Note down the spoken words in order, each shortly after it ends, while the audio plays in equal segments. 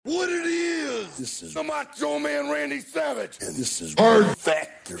This is the Macho Man Randy Savage. And this is Hard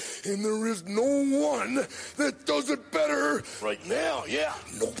Factor. And there is no one that does it better right now, yeah.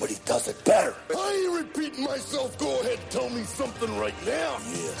 Nobody does it better. I ain't repeating myself. Go ahead, tell me something right now.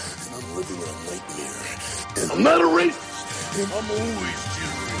 Yeah, and I'm living in a nightmare. And I'm not a racist. And I'm always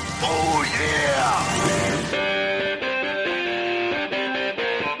cheering. Oh, yeah.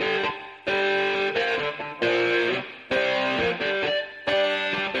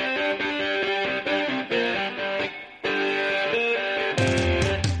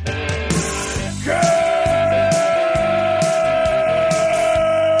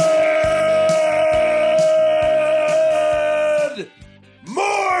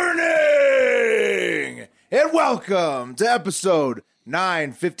 Welcome to episode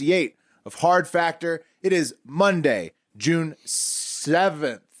 958 of Hard Factor. It is Monday, June 6th.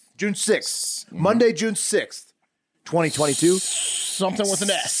 Monday, June 6th, 2022. Something with an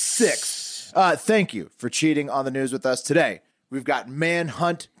S. 6. Thank you for cheating on the news with us today. We've got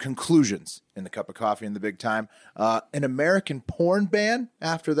manhunt conclusions in the cup of coffee in the big time. An American porn ban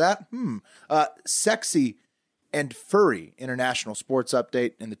after that. Sexy and furry international sports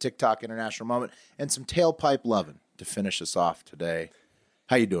update in the TikTok international moment, and some tailpipe loving to finish us off today.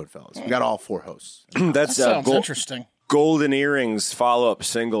 How you doing, fellas? We got all four hosts. That sounds interesting. Golden Earrings follow-up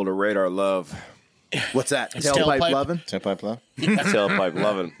single to Radar Love. What's that? Tailpipe loving? Tailpipe love? Tailpipe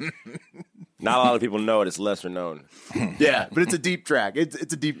loving. Not a lot of people know it. It's lesser known. Yeah, but it's a deep track.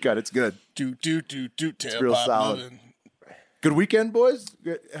 It's a deep cut. It's good. Tailpipe real solid. loving. Good weekend, boys.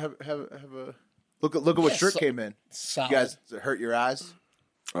 Have a look at what shirt came in. Solid. You guys, does it hurt your eyes?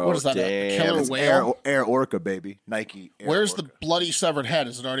 What is that? Damn. A killer It's whale? Air Orca, baby. Nike. Air Where's Orca. the bloody severed head?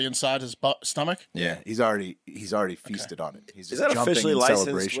 Is it already inside his stomach? Yeah, he's already feasted on it. He's Is just that jumping officially in licensed,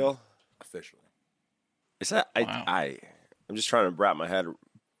 celebration. Will? Officially. Is that? Wow. I'm just trying to wrap my head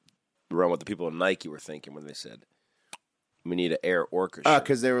around what the people at Nike were thinking when they said, we need an Air Orca shirt.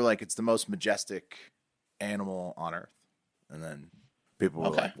 Because they were like, it's the most majestic animal on Earth. And then people were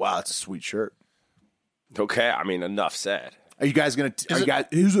like, wow, that's a sweet shirt. Okay, I mean, enough said. Are you guys going to,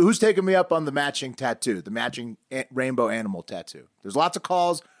 who's taking me up on the matching tattoo, the matching rainbow animal tattoo? There's lots of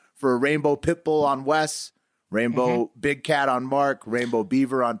calls for a rainbow pit bull on Wes, rainbow big cat on Mark, rainbow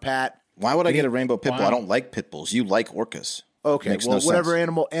beaver on Pat. Why would I get a rainbow pit bull? I don't like pit bulls. You like orcas. Okay, Makes well, no whatever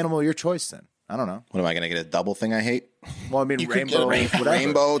sense. animal your choice then. I don't know. What am I going to get, a double thing I hate? Well, I mean, You could rainbow, get whatever.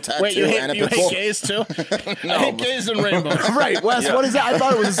 Rainbow tattoo Wait, you and a hate pit bull? gays too? I hate gays and rainbows. Right, Wes, what is that? I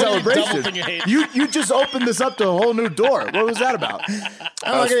thought it was a Double celebration. thing you hate. You just opened this up to a whole new door. What was that about?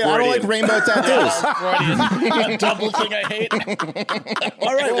 I don't like rainbow tattoos. Freudian. A double thing I hate.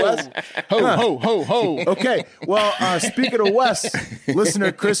 All right, Wes. Ho. Okay, well, speaking of Wes,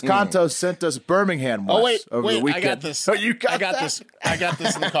 listener Chris Contos sent us Birmingham Wes Oh, wait, over the weekend. I got this. Oh, you got I got that? this. I got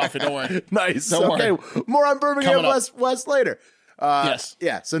this in the coffee. Don't worry. Nice. Don't okay, worry. more on Birmingham Coming up. Wes later. Yes.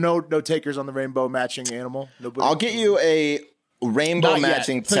 Yeah, so no takers on the rainbow matching animal? Nobody? I'll get you a rainbow Not yet.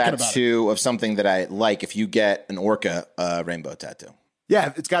 matching Thinking about tattoo of something that I like if you get an orca rainbow tattoo.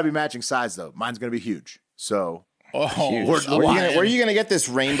 Yeah, it's got to be matching size, though. Mine's going to be huge. So Oh, Where are you going to get this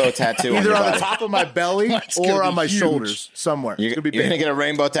rainbow tattoo either on on your the body? top of my belly Mine's gonna or be on my huge. shoulders somewhere. You're It's going to be going to big. get a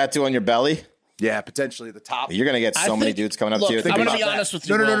rainbow tattoo on your belly? Yeah, potentially the top. You're going to get so many dudes coming up to you. I'm Think going to about be that. honest with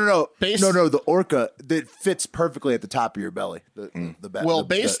you. No. Will. The orca that fits perfectly at the top of your belly. Well,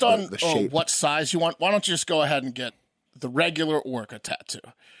 based on the shape. what size you want, why don't you just go ahead and get the regular orca tattoo?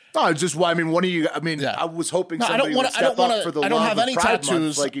 No, just why? I mean, one of you. I mean, Yeah. I was hoping No, I somebody don't want would to. I don't step want up for the to. I don't love have of any Pride Month,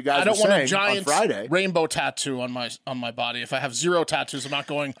 tattoos. like you guys I don't were want saying a giant on Friday. rainbow tattoo on my body. If I have zero tattoos, I'm not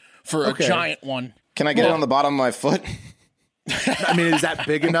going for Okay. a giant one. Can I get it on the bottom of my foot? I mean, is that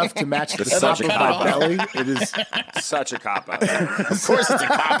big enough to match the top such of a my cop-out. belly? It is. Such a cop-out. Of course it's a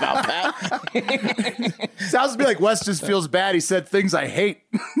cop-out, Pat. Sounds to me like Wes just feels bad. He said things I hate.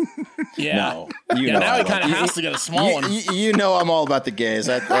 Yeah. No, you Yeah, know now I he don't. kind of has to get a small one. You know I'm all about the gays.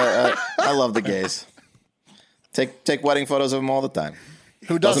 I love the gays. Take wedding photos of them all the time.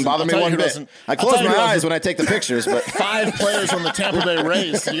 Who Doesn't doesn't bother I'll me tell you one who bit. doesn't. I I'll close tell you my who eyes doesn't. when I take the pictures, but 5 players on the Tampa Bay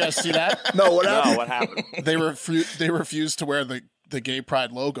Rays. Did you guys see that? No, what happened? No, what happened? They refused to wear the gay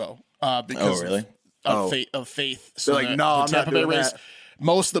pride logo because really? of faith. So They're like, the no, I'm Tampa not Bay doing Rays. that.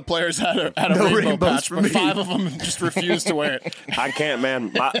 Most of the players had a No rainbow rainbows patch, for but me. 5 of them just refused to wear it. I can't,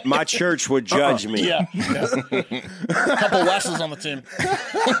 man. My church would judge me. Yeah. A couple Wes's on the team.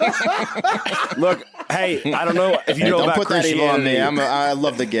 Look, hey, I don't know if you know don't about put that evil on me. Christianity. I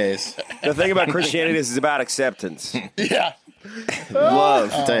love the gays. The thing about Christianity is it's about acceptance. Yeah.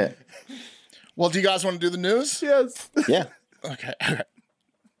 Love. I'll tell you. Well, do you guys want to do the news? Yes. Yeah. Okay. All right.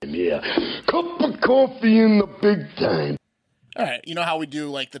 Yeah. Cup of coffee in the big time. All right. You know how we do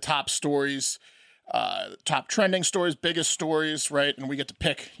like the top stories, top trending stories, biggest stories, right? And we get to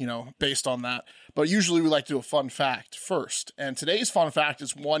pick, based on that. But usually we like to do a fun fact first. And today's fun fact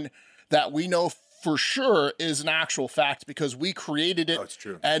is one that we know for sure is an actual fact because we created it it's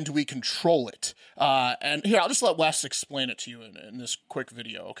true. and we control it. And here, I'll just let Wes explain it to you in this quick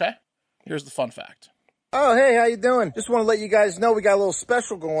video, okay? Here's the fun fact. Oh, hey, how you doing? Just want to let you guys know we got a little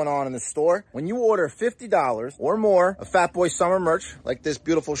special going on in the store. When you order $50 or more of Fat Boy Summer merch, like this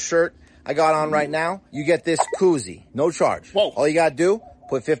beautiful shirt I got on right now, you get this koozie, no charge. Whoa. All you got to do,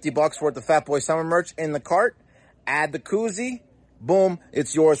 put $50 worth of Fat Boy Summer merch in the cart, add the koozie, boom,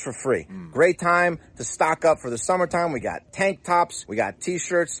 it's yours for free. Great time to stock up for the summertime. We got tank tops, we got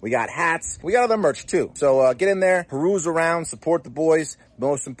t-shirts, we got hats, we got other merch too. So get in there, peruse around, support the boys.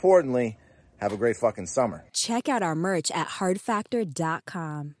 Most importantly, have a great fucking summer. Check out our merch at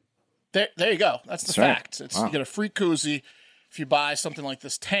hardfactor.com. There you go. That's the fact. You get a free koozie. If you buy something like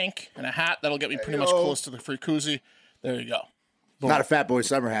this tank and a hat, that'll get me pretty much close to the free koozie. There you go. Boom. Not a Fat Boy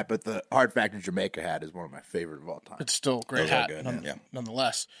Summer hat, but the Hard Factor Jamaica hat is one of my favorite of all time. It's still a great hat,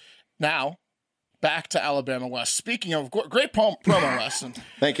 nonetheless. Now, back to Alabama Wes. Speaking of great promo, Wes.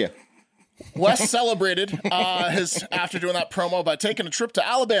 Thank you. Wes celebrated after doing that promo by taking a trip to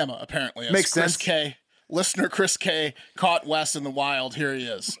Alabama, apparently. As Makes Chris sense. K, listener Chris K, caught Wes in the wild. Here he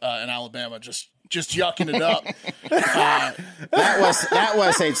is in Alabama, just yucking it up. That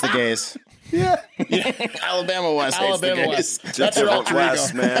Wes hates the gays. Yeah. Alabama Wes hates the Alabama gays. Wes. That's your alter ego.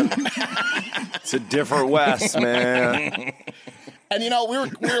 West, man. It's a different West, man. And we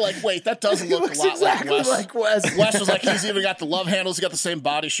were like, wait, that doesn't look a lot exactly like Wes. Wes was like, he's even got the love handles, he got the same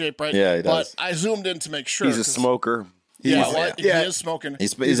body shape, right? Yeah, he does. But I zoomed in to make sure. He's a smoker. He is smoking.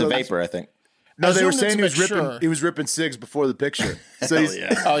 He's a vapor, I think. No, they were zoomed in saying to he was make ripping. sure. He was ripping cigs before the picture. So he's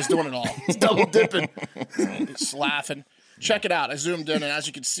He's doing it all. he's double dipping. He's laughing. Check it out. I zoomed in, and as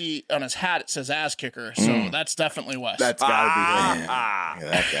you can see on his hat, it says ass kicker. So that's definitely Wes. That's gotta be him. Yeah,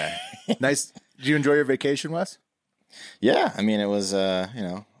 that guy. Nice. Did you enjoy your vacation, Wes? Yeah, I mean, it was,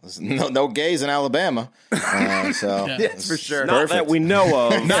 there's no gays in Alabama. So Yes, for sure. Not that we know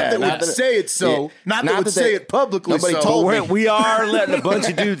of. Not that not we'd that- say it so. yeah. Not Not that we'd that say they- it publicly. nobody so. told me. We are letting a bunch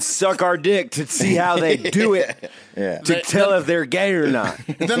of dudes suck our dick to see how they do it, Yeah. to tell if they're gay or not.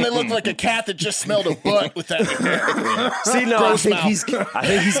 And then they look like a cat that just smelled a butt with that. See, no, Gross I mouth.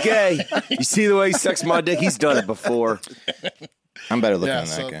 think he's gay. You see the way he sucks my dick? He's done it before. I'm better looking Yeah, than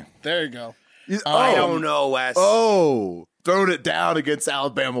that so guy. there you go. I don't know, Wes. Oh, throwing it down against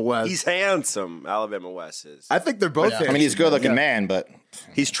Alabama West. He's handsome. Alabama Wes is. I think they're both. I mean, he's a good-looking man, but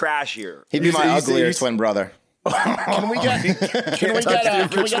He's trashier. he'd be He's- my he's- uglier he's- twin brother. Can we get this guy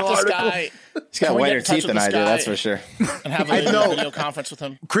He's got Can we whiter get in touch teeth with than I this do, guy? that's for sure. and have a video conference with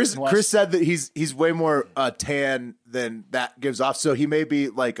him? Chris Wes? said that he's way more tan than that gives off, so he may be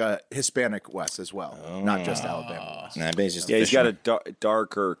like a Hispanic West as well, not just Alabama West. Nah, but he's just Yeah, he's got a fisherman.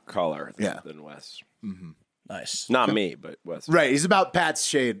 darker color than Wes. Nice. Not me, but Wes. Right, he's about Pat's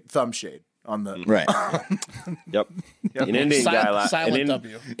thumb shade on the Right. Yep. An Indian guy last Silent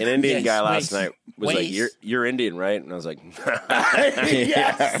W. An Indian Yes, guy last wait. night was Wait. like, "You're Indian, right?" And I was like,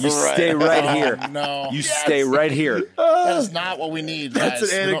 Yes. "You stay right here. No, You stay right here." that is not what we need. That's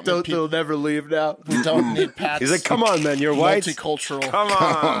guys. an We don't anecdote need that'll never leave now. We don't need Pat's He's like, "Come on, man, you're white. multicultural. Come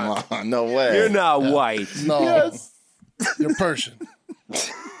on, Oh, no way. you're not white." No, you're Persian.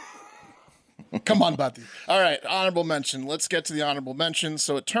 Come on, buddy. All right, honorable mention. Let's get to the honorable mention.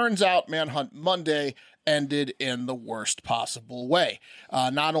 So it turns out Manhunt Monday ended in the worst possible way.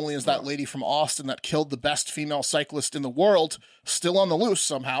 Not only is that lady from Austin that killed the best female cyclist in the world still on the loose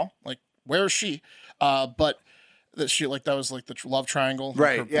somehow, like where is she? But that that was like the love triangle,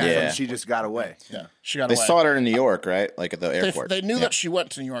 Right, Her- yeah, Yeah. and she just got away. yeah, she got They away. saw her in New York, right? Like at the airport. They knew Yeah. that she went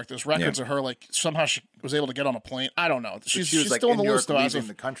to New York. There's records of her, like somehow she was able to get on a plane. I don't know. She's She was like still on in the New loose York, though. As leaving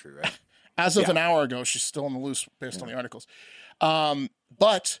of the country, right? an hour ago, she's still on the loose based on the articles.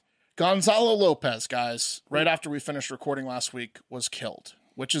 But Gonzalo Lopez, guys, right after we finished recording last week, was killed,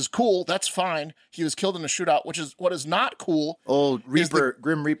 which is cool. That's fine. He was killed in a shootout, which is what is not cool. Old Reaper,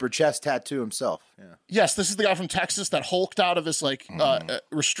 Grim Reaper chest tattoo himself. Yeah. Yes, this is the guy from Texas that hulked out of his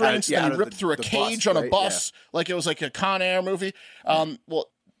restraints Yeah, and out he of ripped the- through a the cage bus, on a right? bus like it was like a Con Air movie. Well,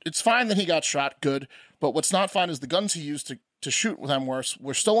 it's fine that he got shot, good. But what's not fine is the guns he used to shoot with them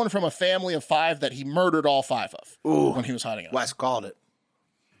were stolen from a family of 5 that he murdered all 5 of when he was hiding out. Wes called it.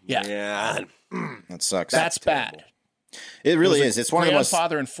 Yeah, Yeah, That sucks. that's bad. It really is. It's one of the most.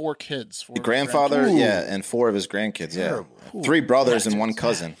 Grandfather and 4 kids. Grandfather, yeah, and 4 of his grandkids, yeah. 3 brothers and 1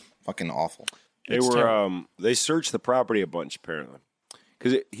 cousin. Fucking awful. they were. They searched the property a bunch apparently,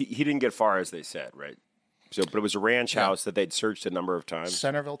 because he didn't get far as they said, right? So, but it was a ranch house that they'd searched a number of times.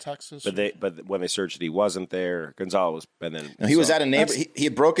 Centerville, Texas. But when they searched it, he wasn't there. Gonzalo was, and then No, he was at a neighbor. He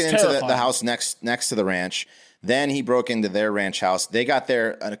had broken into the terrifying. house next to the ranch. Then he broke into their ranch house. They got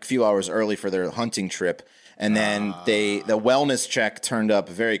there a few hours early for their hunting trip. And then the wellness check turned up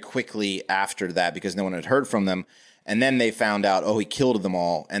very quickly after that because no one had heard from them. And then they found out, he killed them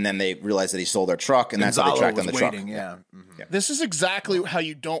all. And then they realized that he sold their truck, and that's how they tracked down the truck. Yeah. Mm-hmm. Yeah. This is exactly how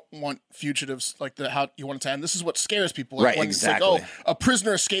you don't want fugitives, like how you want it to end. This is what scares people. Like Right, when exactly. It's like, a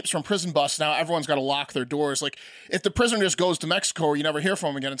prisoner escapes from prison bus. Now everyone's got to lock their doors. Like, if the prisoner just goes to Mexico or you never hear from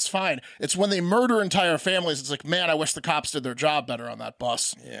him again, it's fine. It's when they murder entire families. It's like, man, I wish the cops did their job better on that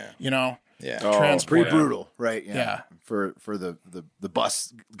bus. Yeah. You know? Yeah. Transport. Pretty brutal, right? Yeah. For the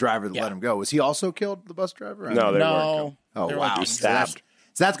bus driver to let him go. Was he also killed, the bus driver? No, they weren't No. killed. Oh, They're wow. like So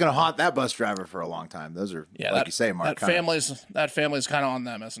that's going to haunt that bus driver for a long time. Those are, like you say, Mark, That family's kind of on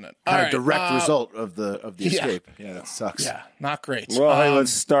them, isn't it? kind All of right, direct result of the yeah. escape. Yeah, that sucks. Yeah, not great. Well, hey,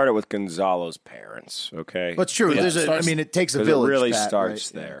 let's start it with Gonzalo's parents, okay? But it's true. Yeah, It takes a 'Cause village. it really Pat,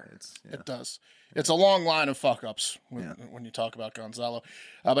 starts right? there. Yeah, It does. It's a long line of fuck-ups when you talk about Gonzalo.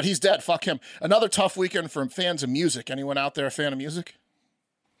 But he's dead. Fuck him. Another tough weekend for fans of music. Anyone out there a fan of music?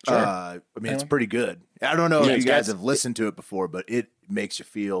 It's pretty good. I don't know if you guys gets- have listened to it before, but it makes you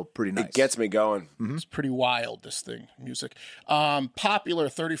feel pretty nice. It gets me going. It's pretty wild, this thing, music. Popular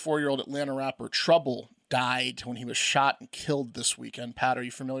 34-year-old Atlanta rapper Trouble died when he was shot and killed this weekend. Pat, are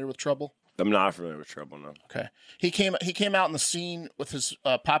you familiar with Trouble? I'm not familiar with Trouble, no. Okay. He came out in the scene with his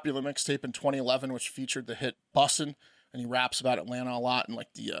popular mixtape in 2011, which featured the hit Bussin', and he raps about Atlanta a lot and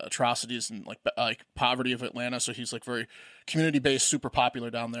like the atrocities and like poverty of Atlanta. So he's like very community-based, super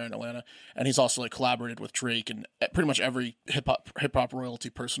popular down there in Atlanta. And he's also like collaborated with Drake and pretty much every hip hop royalty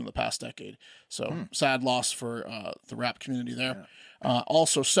person in the past decade. So sad loss for the rap community there.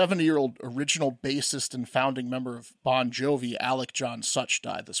 Also, 70-year-old original bassist and founding member of Bon Jovi, Alec John Such,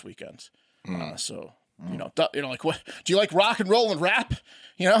 died this weekend. Like, what do you like, rock and roll and rap?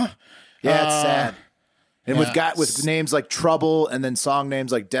 You know, Yeah, it's sad. And with names like Trouble and then song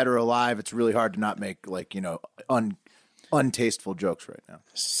names like Dead or Alive, it's really hard to not make untasteful jokes right now.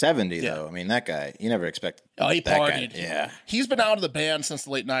 70 though. I mean, that guy. You never expect. Oh, he that partied. Guy. Yeah. He's been out of the band since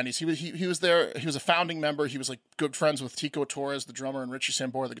the late 90s. He was there. He was a founding member. He was like good friends with Tico Torres, the drummer, and Richie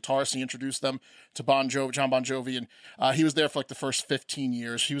Sambora, the guitarist. He introduced them to John Bon Jovi, and he was there for like the first 15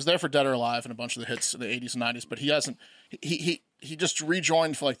 years. He was there for Dead or Alive and a bunch of the hits in the 80s and 90s, but he hasn't. He just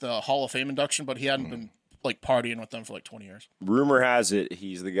rejoined for like the Hall of Fame induction, but he hadn't been like partying with them for like 20 years. Rumor has it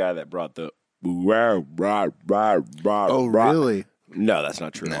he's the guy that brought the oh, really? No, that's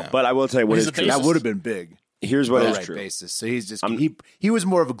not true. No. But I will tell you what is true. That would have been big. Here's what is true. Basis. So he's just he was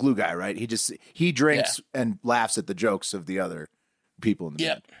more of a glue guy, right? He drinks and laughs at the jokes of the other people in the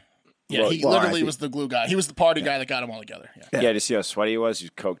band. Yeah, he literally was the glue guy. He was the party guy that got them all together. Yeah, to see how sweaty he was, he's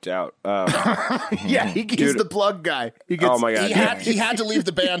coked out. He's the plug guy. Oh my god, he had to leave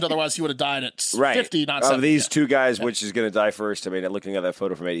the band, otherwise he would have died at 50, not 70. Of these two guys, which is going to die first? I mean, looking at that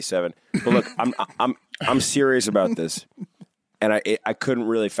photo from '87. But look, I'm serious about this, and I couldn't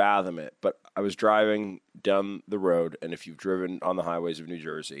really fathom it. But I was driving down the road, and if you've driven on the highways of New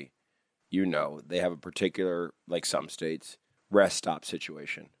Jersey, you know they have a particular, like some states, rest stop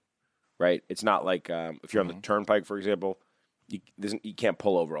situation. Right, it's not like if you're on the turnpike, for example, you can't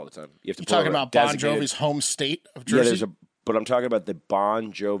pull over all the time. You have to. You're talking about Bon Jovi's home state of Jersey. Yeah, but I'm talking about the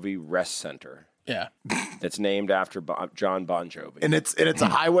Bon Jovi Rest Center. Yeah, that's named after John Bon Jovi, and it's a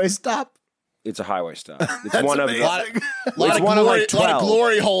highway stop. It's a highway stop. It's one amazing. of one of like 12 lot of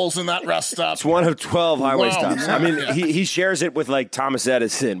glory holes in that rest stop. It's one of 12 highway stops. I mean, he shares it with like Thomas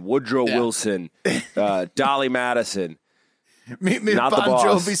Edison, Woodrow Wilson, Dolly Madison. Meet me at Bon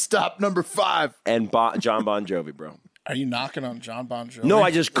Jovi stop number 5. And John Bon Jovi, bro. Are you knocking on John Bon Jovi? No,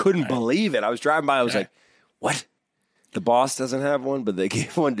 I just couldn't believe it. I was driving by. I was like, what? The boss doesn't have one, but they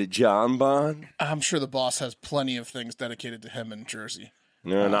gave one to John Bon? I'm sure the boss has plenty of things dedicated to him in Jersey.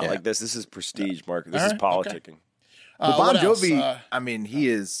 No, not like this. This is prestige, Mark. This is politicking. Okay. Well, Bon Jovi, I mean, he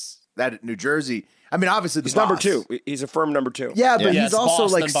is that New Jersey. I mean, obviously, he's number 2. He's a firm number 2. Yeah, but he's also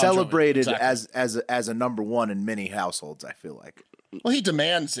Boston, like celebrated as a number 1 in many households. I feel like. Well, he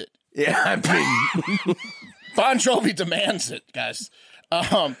demands it. Yeah, I mean, Bon Jovi demands it, guys.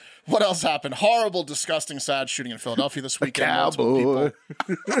 What else happened? Horrible, disgusting, sad shooting in Philadelphia this weekend. Cowboy.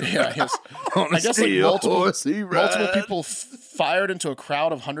 I guess like multiple people fired into a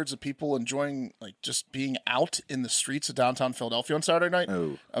crowd of hundreds of people enjoying like just being out in the streets of downtown Philadelphia on Saturday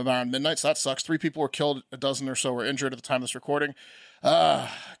night around midnight. So that sucks. 3 people were killed, a dozen or so were injured at the time of this recording.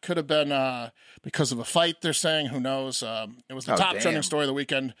 Could have been because of a fight, they're saying. Who knows? It was the top trending story of the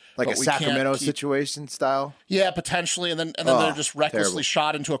weekend. Like but a we Sacramento can't keep- situation style? Yeah, potentially. And then they're just recklessly terrible.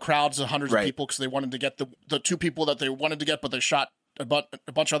 shot into a crowd of hundreds of Right. people because they wanted to get the two people that they wanted to get, but they shot a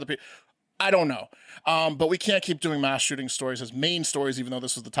bunch of other people. I don't know. But we can't keep doing mass shooting stories as main stories, even though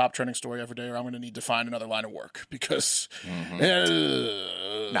this is the top trending story every day, or I'm going to need to find another line of work because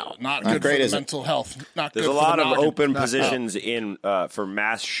not good great, for is the it? mental health. Not There's good a for lot the of American- open positions in for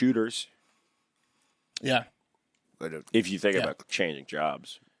mass shooters. Yeah. If you think about changing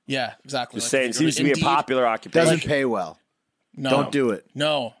jobs, Yeah, exactly. just Like, saying, if it you go seems to be a Indeed- popular occupation. Doesn't pay well. No. Don't do it.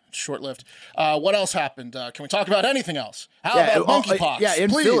 No, short-lived. What else happened? Can we talk about anything else? How about monkeypox? Yeah, in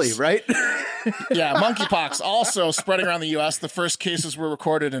Please. Philly, right? Yeah, monkeypox also spreading around the U.S. The first cases were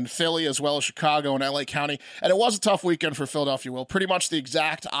recorded in Philly as well as Chicago and L.A. County. And it was a tough weekend for Philadelphia, Will. Pretty much the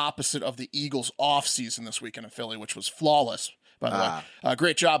exact opposite of the Eagles' off-season this weekend in Philly, which was flawless, by the way.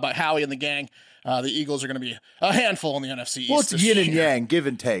 Great job by Howie and the gang. The Eagles are going to be a handful in the NFC East. Well, it's this yin and year. yang, give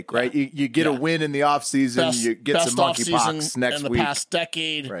and take, right? You get a win in the offseason, you get some monkeypox off-season next in the week. past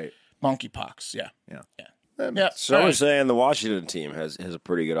decade. Right. Monkeypox, yeah. Yeah. Yeah. So all we're right. saying the Washington team has a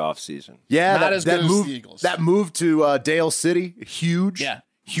pretty good offseason. Yeah, Not as good as move, the Eagles. That move to Dale City, huge. Yeah.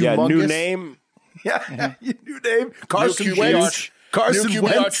 Yeah, Humongous. new name. Yeah, new name. Carson New QB Wentz. Carson New QB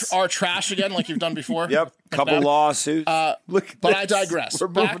Wentz. are trash again, like you've done before. Yep, couple bad. lawsuits. Look at But I this. digress. We're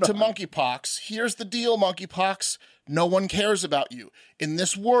Back to moving on. monkeypox. Here's the deal, monkeypox. No one cares about you. In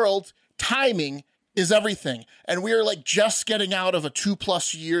this world, timing is everything. And we are like just getting out of a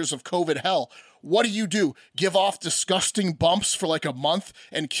 2+ years of COVID hell. What do? Give off disgusting bumps for like a month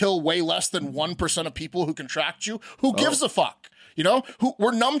and kill way less than 1% of people who contract you? Who gives a fuck? You know,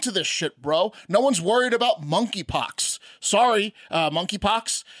 we're numb to this shit, bro. No one's worried about monkeypox. Sorry,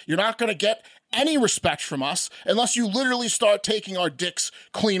 monkeypox. You're not going to get any respect from us unless you literally start taking our dicks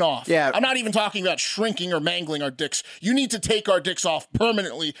clean off. Yeah. I'm not even talking about shrinking or mangling our dicks. You need to take our dicks off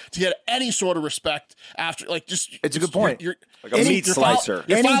permanently to get any sort of respect after, like, just. It's a good point. You're, Like a meat slicer.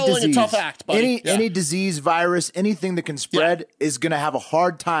 You're Any following disease, a tough act, buddy. any disease, virus, anything that can spread is going to have a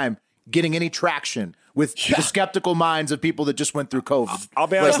hard time getting any traction with the skeptical minds of people that just went through COVID. I'll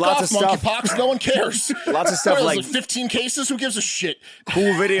be honest, Fuck lots off, of stuff. monkeypox. No one cares. Lots of stuff What, like 15 cases. Who gives a shit?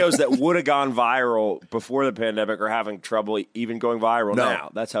 cool videos that would have gone viral before the pandemic are having trouble even going viral No.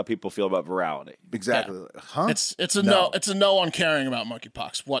 now. That's how people feel about virality. Exactly. Huh? It's a no. It's a no on caring about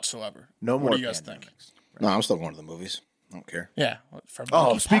monkeypox whatsoever. No more What do you guys think? pandemics. No, I'm still going to the movies. I don't care. Yeah.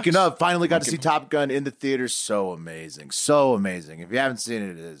 Oh, speaking of, finally got to see Top Gun in the theaters. So amazing. So amazing. If you haven't seen it,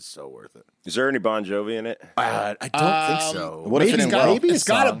 it is so worth it. Is there any Bon Jovi in it? I don't think so. what if it maybe, didn't well? maybe it's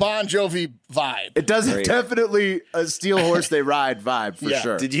got a song. Bon Jovi vibe. It does Great. definitely a steel horse they ride vibe for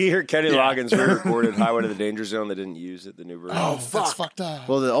sure. Did you hear Kenny Loggins re-recorded Highway to the Danger Zone? They didn't use it, the new version. Oh, that's fucked up.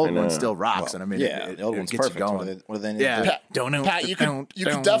 Well, the old know. one still rocks, and I mean, Yeah, it the old one's gets perfect. you going. What do they need to Yeah, do? Pat, don't know. Pat, you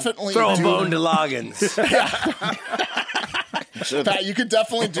could definitely Throw a do, bone to Loggins. Pat, you could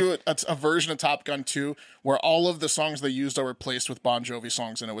definitely do a version of Top Gun 2 where all of the songs they used are replaced with Bon Jovi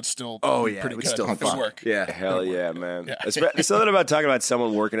songs, and it would still be yeah, pretty it would good. still It would fuck. work. Yeah, Hell yeah, man. Yeah. There's something about talking about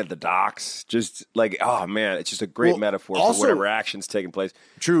someone working at the docks. Just like, oh man, it's just a great Well, metaphor also- for whatever action's taking place.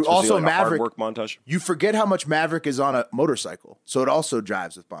 True. Supposed to Also, be like a hard Maverick. work montage. You forget how much Maverick is on a motorcycle, so it also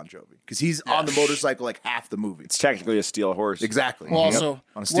drives with Bon Jovi because he's on the motorcycle like half the movie. It's technically a steel horse. Exactly. Well, Yep. also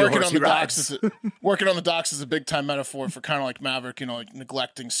On a steel working horse, on he the docks rides. working on the docks is a big time metaphor for kind of like Maverick, you know, like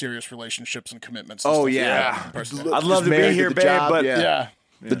neglecting serious relationships and commitments. And Oh stuff. yeah. Personally. I'd love to be married here, the babe, job, but Yeah,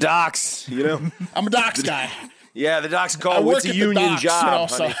 the docks, you know? I'm a docks guy. Yeah, the docks I call work it's a at the union docks, job,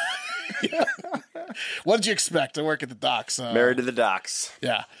 you know, honey. What did you expect? I work at the docks. Married to the docks.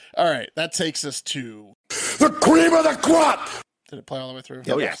 Yeah. All right. That takes us to. The cream of the crop! Did it play all the way through?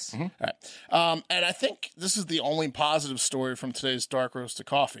 Oh, yes. All right. And I think this is the only positive story from today's Dark Roasted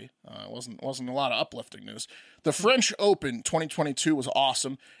Coffee. It wasn't a lot of uplifting news. The French Open 2022 was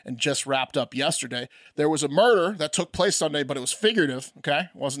awesome and just wrapped up yesterday. There was a murder that took place Sunday, but it was figurative. Okay,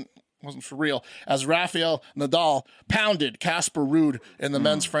 wasn't for real. As Rafael Nadal pounded Casper Ruud in the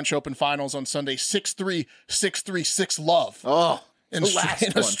men's French Open finals on Sunday, 6-3, 6-3, 6-love. Oh, In, the last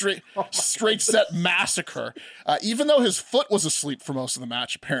in a one. straight set massacre. Even though his foot was asleep for most of the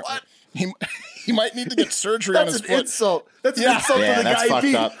match, apparently. He might need to get surgery on That's his an foot. insult. That's an Yeah. insult Yeah, to the that's guy fucked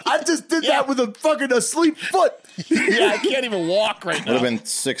he beat. up. I just did Yeah. that with a fucking asleep foot. Yeah, I can't even walk right Would now. have been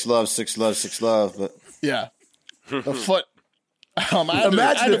 6 love, 6 love, 6 love, but Yeah. The foot.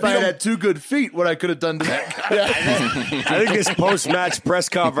 Imagine if I had 2 good feet, what I could have done to that guy. I think this post-match press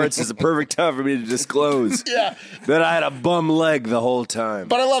conference is the perfect time for me to disclose that I had a bum leg the whole time.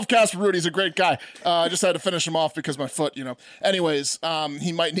 But I love Casper Ruud. He's a great guy. I just had to finish him off because my foot, Anyways,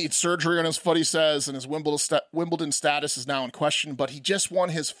 he might need surgery on his foot, he says, and his Wimbledon status is now in question. But he just won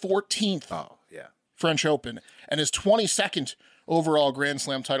his 14th French Open and his 22nd overall Grand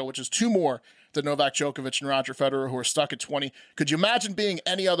Slam title, which is 2 more than Novak Djokovic and Roger Federer, who are stuck at 20. Could you imagine being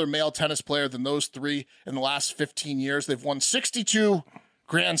any other male tennis player than those 3 in the last 15 years? They've won 62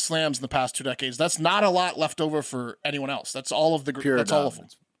 Grand Slams in the past 2 decades. That's not a lot left over for anyone else. That's all of the Pure that's all of them.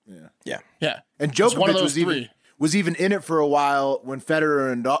 Yeah. And Djokovic one of those was even in it for a while when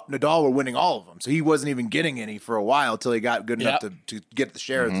Federer and Nadal were winning all of them. So he wasn't even getting any for a while until he got good enough to get the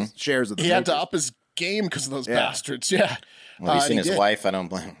shares of the He had to majors. up his game because of those bastards. Yeah. Well, he's seen his did. wife. I don't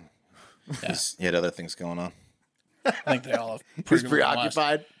blame him. He had other things going on. I think they all have He's pretty good lives.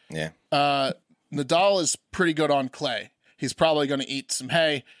 preoccupied. Yeah. Nadal is pretty good on clay. He's probably going to eat some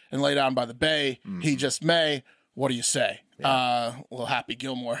hay and lay down by the bay. He just may. What do you say? Well, Happy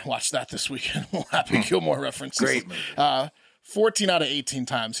Gilmore. Watch that this weekend. Happy Gilmore references. Great movie. 14 out of 18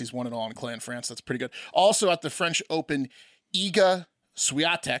 times he's won it all in clay in France. That's pretty good. Also at the French Open, Iga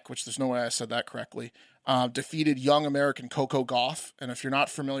Swiatek, which there's no way I said that correctly, defeated young American Coco Gauff. And if you're not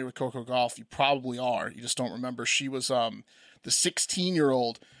familiar with Coco Gauff, you probably are. You just don't remember. She was the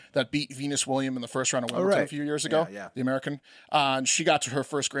 16-year-old that beat Venus Williams in the first round of Wimbledon a few years ago, the American. And she got to her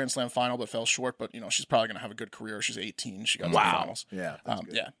first Grand Slam final but fell short. But, she's probably going to have a good career. She's 18. She got to the finals. Yeah,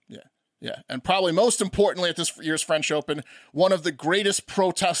 Yeah. And probably most importantly at this year's French Open, one of the greatest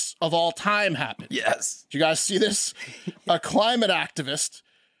protests of all time happened. Yes. Did you guys see this? A climate activist,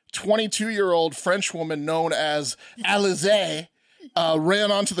 22-year-old French woman known as Alizé,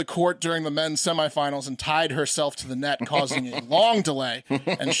 ran onto the court during the men's semifinals and tied herself to the net, causing a long delay.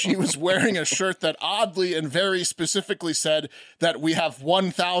 And she was wearing a shirt that oddly and very specifically said that we have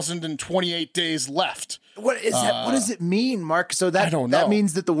 1,028 days left. What is that? What does it mean, Mark? So that I don't know. That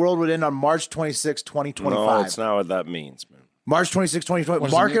means that the world would end on March 26, 2025. No, it's not what that means, man. March 26, 2025.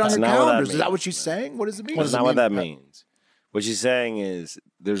 does it Mark mean? it on That's your not what that calendars. Is that means. what she's saying? What does it mean? That's not what that means. What she's saying is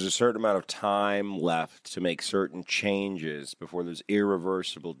there's a certain amount of time left to make certain changes before there's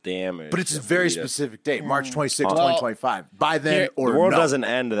irreversible damage. But it's a that very lead us- specific date, March 26, 2025. By then or The world no. doesn't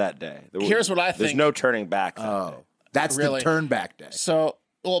end that day. Here's what I There's think. no turning back that day. That's Really? the turn back day. So,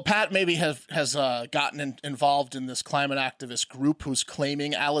 well, Pat maybe has gotten involved in this climate activist group who's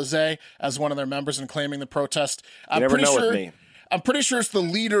claiming Alizé as one of their members and claiming the protest. I'm never pretty know with sure. me. I'm pretty sure it's the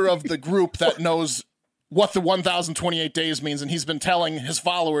leader of the group that knows what the 1,028 days means, and he's been telling his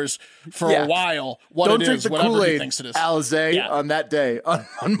followers for a while what Don't it drink is, the whatever he Kool-Aid, thinks it is. Alizé, on that day, on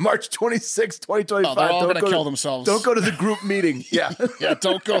March 26, 2025. Oh, they're all Don't gonna go kill themselves. Don't go to the group meeting. Yeah. Yeah,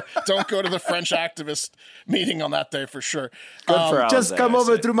 don't go to the French activist meeting on that day for sure. Good for Just Alizé, come I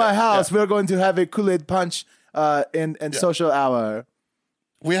over say. to my house. We're going to have a Kool-Aid punch and social hour.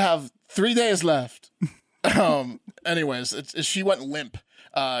 We have 3 days left. Anyways, she went limp.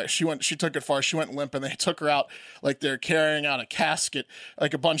 She took it far. She went limp, and they took her out like they're carrying out a casket.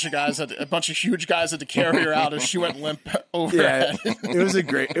 Like a bunch of huge guys had to carry her out as she went limp over her Yeah, head. it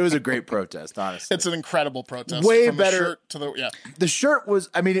was a great protest. Honestly, It's an incredible protest. Way From the better- shirt to the the shirt was.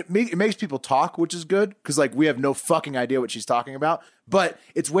 I mean, it makes people talk, which is good because like we have no fucking idea what she's talking about. But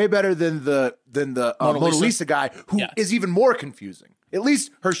it's way better than the Mona Lisa guy, who is even more confusing. At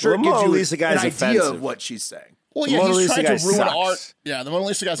least her shirt Well, gives Mona you Lisa an guy's idea offensive. of what she's saying. Well, The yeah, Mona he's Lisa trying guy to ruin sucks. art. Yeah, the Mona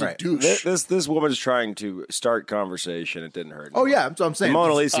Lisa guy's a douche. This woman's trying to start conversation. It didn't hurt. Oh yeah, that's what I'm The saying.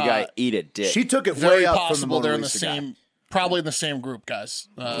 Mona Lisa guy eat a dick. She took it Very way up possible from the Mona they're in the Lisa guy. same, probably in the same group, guys.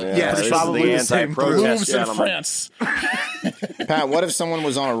 Yes, this is probably the the same anti-protest Moves in gentleman. France. Pat, what if someone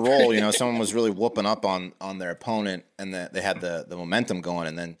was on a roll? Someone was really whooping up on their opponent, and they had the momentum going,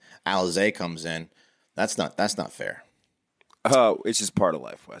 and then Alizé comes in. That's not fair. Oh, it's just part of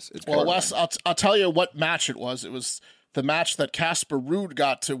life, Wes. It's Well, part of Wes, I'll tell you what match it was. It was the match that Casper Ruud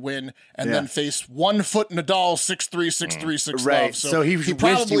got to win and then face 1 foot Nadal 6-3, 6-3, 6 Right. love. So he wished he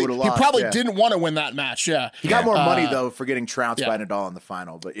would've lost, probably yeah. didn't want to win that match. Yeah. He got more money though for getting trounced by Nadal in the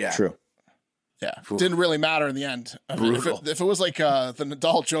final. But yeah, True. Yeah. Didn't really matter in the end. I mean, Brutal. if it was like the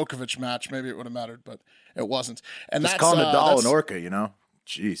Nadal Djokovic match, maybe it would have mattered, but it wasn't. And Just that's call Nadal that's- an orca.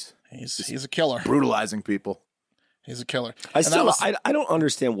 Jeez, He's a killer. brutalizing people. He's a killer. I And still that was- I don't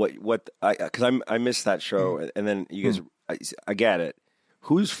understand what because I missed that show and then you guys I get it.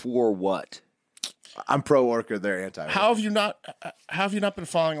 Who's for what? I'm pro orca. They're anti. How have you not been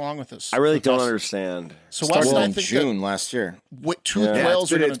following along with this? I really don't understand. So Started Wes, I in think June last year. toothed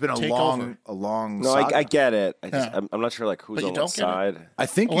whales are going it's been to take a long, over. a long. No, saga. I get it. Yeah. I'm not sure like who's But you on don't what get it. side. I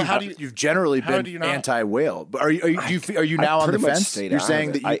think Well, how do you- you've generally how been do you not? anti-whale. But are you now on the pretty much fence? stayed You're out saying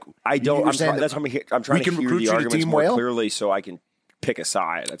of that it. you. I don't. You're I'm saying trying, that that's why I'm trying we to can hear recruit the you to arguments Team more Whale? clearly so I can pick a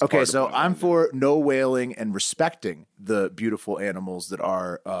side. That's Okay, part of so what I'm doing. for no whaling and respecting the beautiful animals that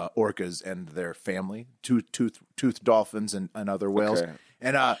are orcas and their family, toothed dolphins and other whales. Okay.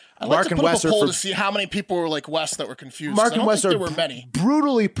 And I'd like Mark to and put up Wes a are poll for to see how many people were like Wes that were confused. Mark 'cause I and don't Wes think are there were many.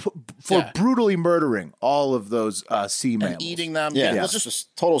 brutally murdering all of those sea mammals. And eating them. Yeah, well, it's just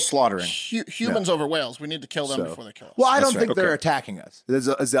just total slaughtering. humans over whales. We need to kill them So- before they kill us. Well, I don't That's think they're attacking us. There's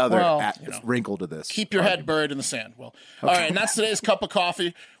the other Well, wrinkle to this. Keep your head buried in the sand. Well, all right, and that's today's cup of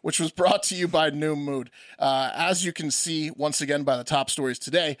coffee, which was brought to you by New Mood. As you can see, once again, by the top stories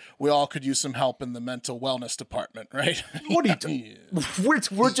today, we all could use some help in the mental wellness department, right? What are you doing?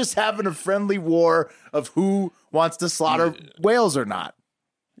 We're just having a friendly war of who wants to slaughter whales or not.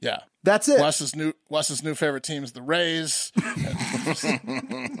 Yeah. That's it. Wes's new favorite team is the Rays.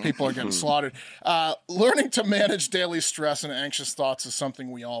 People are getting slaughtered. Learning to manage daily stress and anxious thoughts is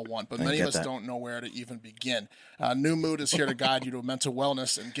something we all want, but many of us don't know where to even begin. New Mood is here to guide you to mental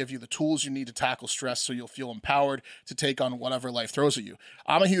wellness and give you the tools you need to tackle stress so you'll feel empowered to take on whatever life throws at you.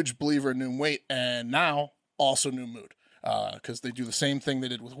 I'm a huge believer in New Weight and now also New Mood. Because they do the same thing they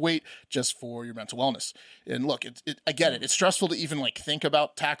did with weight, just for your mental wellness. And look, I get it. It's stressful to even like think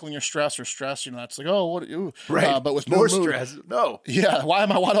about tackling your stress or stress. You know, it's like, oh, what? Ooh. Right. But with more New Mood, stress. No. yeah. Why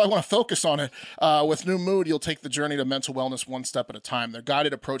do I want to focus on it? With New Mood, you'll take the journey to mental wellness one step at a time. Their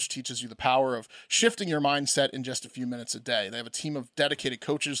guided approach teaches you the power of shifting your mindset in just a few minutes a day. They have a team of dedicated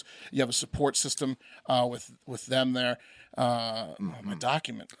coaches. You have a support system with them there. My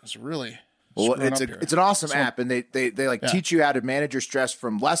document is really. Well, screwing up here. it's an awesome app, and they teach you how to manage your stress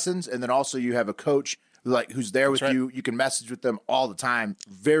from lessons, and then also you have a coach who's there with you. You can message with them all the time.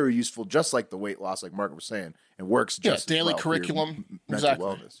 Very useful, just like the weight loss, like Mark was saying. It works just as daily well for your curriculum, mental exactly.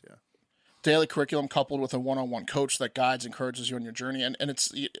 wellness. Yeah. Daily curriculum coupled with a one-on-one coach that guides, encourages you on your journey, and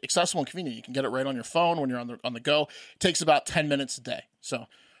it's accessible and convenient. You can get it right on your phone when you're on the go. It takes about 10 minutes a day, so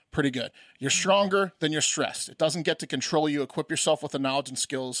pretty good. You're stronger than you're stressed. It doesn't get to control you. Equip yourself with the knowledge and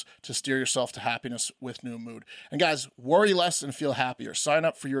skills to steer yourself to happiness with New Mood. And guys, worry less and feel happier. Sign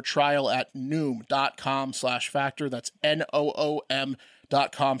up for your trial at noom.com/factor. That's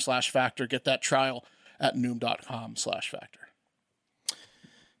NOOM.com/factor. Get that trial at noom.com/factor.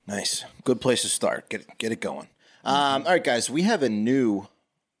 Nice. Good place to start. Get it going. All right, guys, we have a new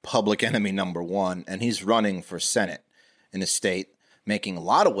public enemy number one, and he's running for Senate in the state, making a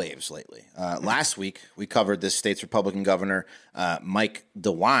lot of waves lately. Last week, we covered this state's Republican governor, Mike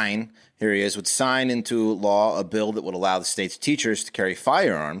DeWine. Here he is, would sign into law a bill that would allow the state's teachers to carry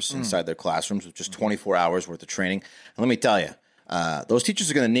firearms inside their classrooms with just 24 hours worth of training. And let me tell you, those teachers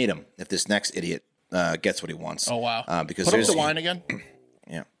are going to need them if this next idiot gets what he wants. Oh, wow. Because Put up DeWine again.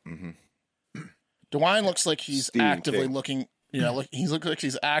 Yeah. DeWine looks like he's Stephen actively King. looking. Yeah, he looks like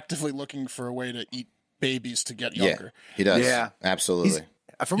he's actively looking for a way to eat babies to get younger. Yeah, he does. Yeah. Absolutely.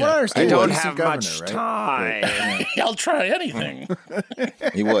 From what I understand, I don't he's the have governor, much right? time. I'll try anything.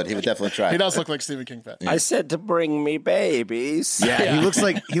 He would definitely try. He does look like Stephen King. I said to bring me babies. Yeah, he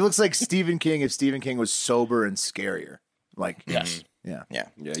looks like Stephen King if Stephen King was sober and scarier. Like Yes. Yeah. Yeah.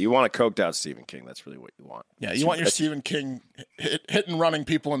 Yeah, you want a coked out Stephen King. That's really what you want. Yeah, you want your Stephen King hitting running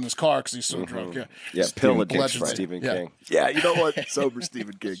people in this car because he's so drunk. Yeah, Yeah, pill King. addiction, Allegedly. Stephen Yeah. King. Yeah, you know what? Sober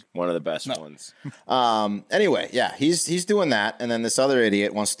Stephen King. One of the best ones. Anyway, yeah, he's doing that, and then this other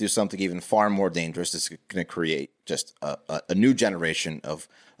idiot wants to do something even far more dangerous. It's going to create just a new generation of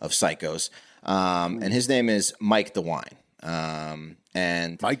psychos, and his name is Mike DeWine.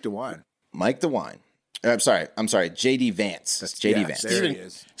 And Mike DeWine. Mike DeWine. I'm sorry, JD Vance. That's JD Vance. There he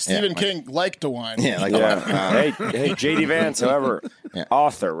is. Stephen King like DeWine. Yeah, like Yeah. Hey, J.D. Vance, however,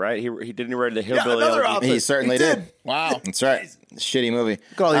 author, right? He didn't write the Hillbilly another Elegy. author. he certainly He did. Wow. That's right. Shitty movie.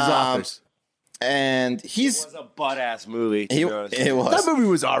 Look at all these authors. And It he's was a butt-ass movie, to he, be honest. it was. That movie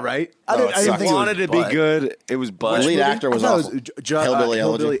was all right. I it didn't sucked. think it wanted to be good. It was The butt. lead actor was I thought awful. it was Hillbilly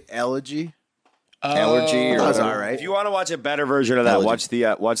Elegy. Hillbilly Elegy. Allergy or That was whatever. all right. If you want to watch a better version of that, Elegy.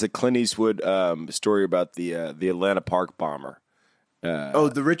 watch the Clint Eastwood story about the Atlanta Park bomber.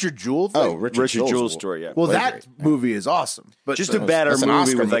 The Richard Jewell thing? Oh, Richard Jewell's story, yeah. well, way that great. movie is awesome. But Just a better that's an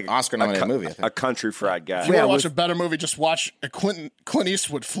movie with like Oscar-nominated movie, I think. a country fried guy. If you Yeah, want to watch with- a better movie, just watch a Clint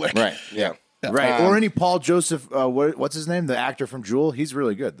Eastwood flick. Right. Yeah. Right. Or any Paul Joseph, what's his name? The actor from Jewel. He's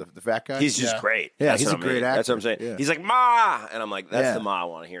really good. The fat guy. He's just great. Yeah, That's he's what a I mean. great actor. That's what I'm saying. Yeah. He's like, Ma! And I'm like, that's Yeah. the Ma I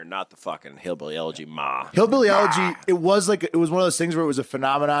want to hear, not the fucking hillbilly elegy Ma. Hillbilly Elegy, it was one of those things where it was a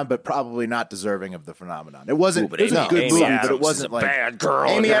phenomenon, but probably not deserving of the phenomenon. It wasn't. It was a good Amy movie, Adams but it wasn't is a like bad girl.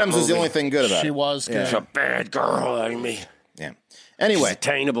 in Amy that Adams was the movie. only thing good about She it. was good. She's a bad girl, Amy. Yeah. Anyway,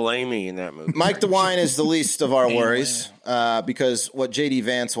 Attainable Amy in that movie. Mike DeWine is the least of our worries because what JD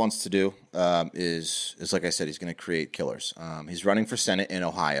Vance wants to do is like I said, he's going to create killers. He's running for Senate in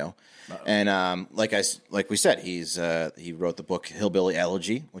Ohio, and like we said, he wrote the book Hillbilly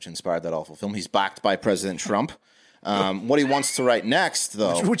Elegy, which inspired that awful film. He's backed by President Trump. What he wants to write next,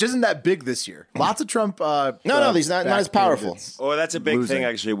 though, which isn't that big this year. Lots of Trump. No, he's not as powerful. Oh, that's a big losing. thing,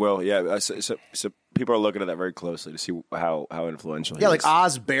 actually, Will. Yeah, so people are looking at that very closely to see how influential he Yeah, is. like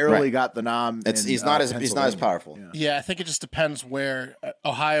Oz barely Right. got the nom. He's not as powerful. Yeah, I think it just depends where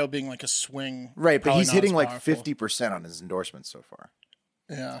Ohio being like a swing. Right, but probably he's not hitting as like powerful. 50% on his endorsements so far.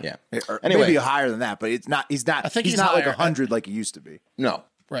 Yeah. Or Anyway. maybe higher than that, but it's not. He's not. I think he's he's not like higher. 100 like he used to be. No.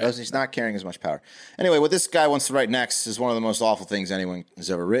 Right. He's not carrying as much power. Anyway, what this guy wants to write next is one of the most awful things anyone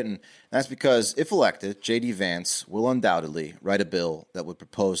has ever written. And that's because, if elected, J.D. Vance will undoubtedly write a bill that would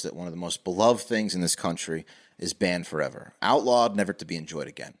propose that one of the most beloved things in this country is banned forever. Outlawed, never to be enjoyed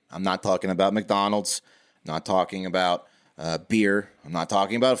again. I'm not talking about McDonald's. I'm not talking about beer. I'm not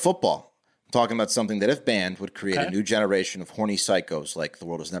talking about football. I'm talking about something that, if banned, would create a new generation of horny psychos like the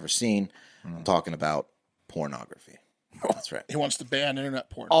world has never seen. I'm talking about pornography. That's right. He wants to ban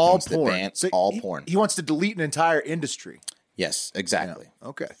internet porn. All wants to porn. ban all porn. He wants to delete an entire industry. Yes, exactly.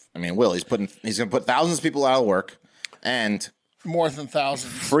 Okay. I mean, he's going to put thousands of people out of work, and More than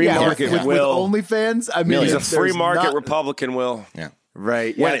thousands. free market with Will. OnlyFans. I mean, He's a if free there's market not- Republican, Will. yeah,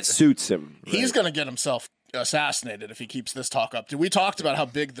 Right. When Yeah. it suits him. He's going to get himself assassinated if he keeps this talk up. We talked about how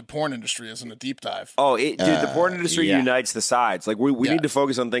big the porn industry is in a deep dive. Oh, dude, the porn industry yeah. unites the sides. Like we need to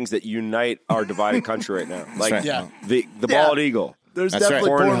focus on things that unite our divided country right now. Like right. Yeah. the bald eagle. There's That's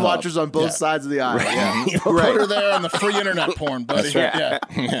definitely right. porn Pornhub. watchers on both Yeah. sides of the aisle. Yeah. Put her there on the free internet porn, buddy. That's right.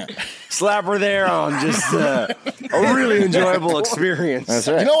 Yeah. Slap her there on just a really enjoyable experience. that's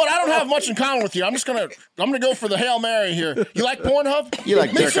right. You know what? I don't have much in common with you. I'm gonna go for the Hail Mary here. You like Pornhub? You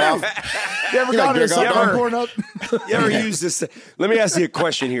like Me jerk too. off? You ever You gone like to jerk off? something on Pornhub? You ever use this? Let me ask you a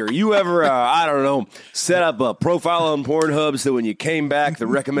question here. You ever, I don't know, set up a profile on Pornhub so when you came back, the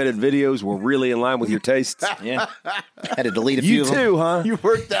recommended videos were really in line with your tastes? Yeah, had to delete a few You of them. too, huh? You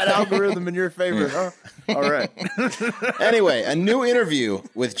worked that algorithm in your favor, huh? All right. Anyway, a new interview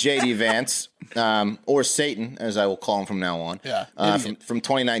with J.D. Vance, or Satan, as I will call him from now on, from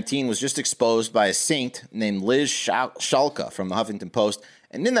 2019, was just exposed by a saint named Liz Schalke from the Huffington Post.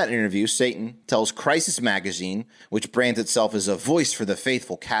 And in that interview, Satan tells Crisis Magazine, which brands itself as a voice for the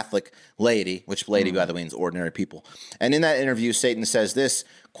faithful Catholic laity, which laity, by the way, means ordinary people. And in that interview, Satan says this,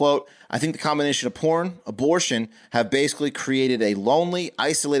 quote, I think the combination of porn, abortion, have basically created a lonely,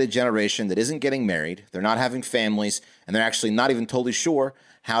 isolated generation that isn't getting married, they're not having families, and they're actually not even totally sure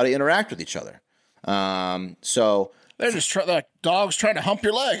how to interact with each other. So... They're just like dogs trying to hump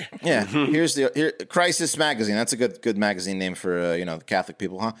your leg. Yeah, here's Crisis Magazine. That's a good magazine name for the Catholic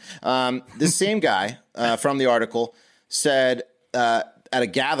people, huh? This same guy from the article said at a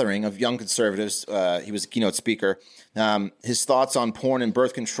gathering of young conservatives, he was a keynote speaker, his thoughts on porn and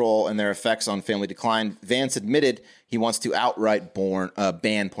birth control and their effects on family decline. Vance admitted he wants to outright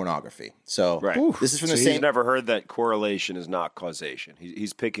ban pornography. So this is from the He's same. never heard that correlation is not causation.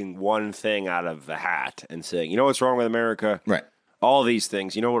 He's picking one thing out of the hat and saying, you know what's wrong with America? Right. All these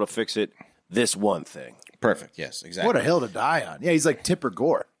things. You know what'll fix it? This one thing. Perfect. Yes, exactly. What a hill to die on. Yeah, he's like Tipper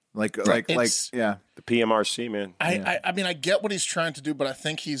Gore. Like, yeah. The PMRC, man. I mean, I get what he's trying to do, but I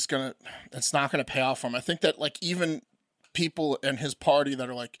think it's not gonna pay off for him. I think that like even people in his party that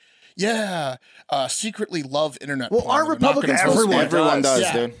are like, secretly love internet porn. aren't They're not gonna Republicans vote supposed for to- it. Everyone does,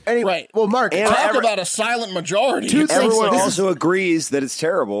 Yeah. dude. Anyway, Right. well, Mark, Talk about a silent majority. It's like- Everyone this also agrees that it's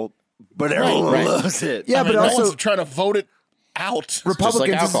terrible, but everyone loves it. yeah, I mean, but no also one's trying to vote it out.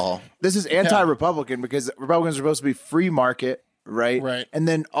 Republicans. alcohol. This is anti-Republican because Republicans are supposed to be free market, right? Right. And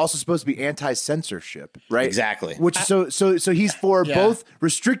then also supposed to be anti-censorship, right? Exactly. Which so he's for both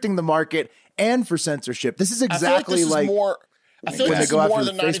restricting the market and for censorship. This is exactly I feel like this is more. I feel when like they this go is after more the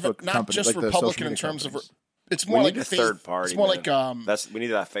than not even Facebook not company, just like the Republican social in media terms of. companies. It's We more need like a faith. third party. It's more man. like we need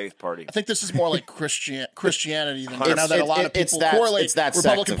that faith party. I think this is more like Christianity than It's- that a lot of it's people that- correlate it's that sect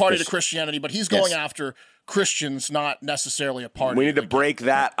Republican of Party to Christ- Christianity, but he's going Yes. after Christians, not necessarily a party. We need to break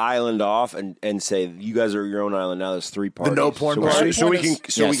that island off and say you guys are your own island now. There's 3 parties. no porn so party? So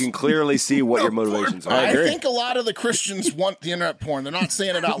we can clearly see what your motivations are. I think a lot of the Christians want the internet porn. They're not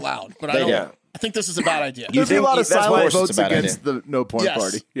saying it out loud, but I don't. Yeah. I think this is a bad idea. There's a lot of that's silent worse, votes it's a bad against the no porn Yes.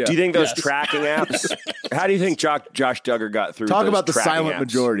 party. Yeah. Do you think those tracking apps? How do you think Josh Duggar got through? Talk those about the tracking silent apps?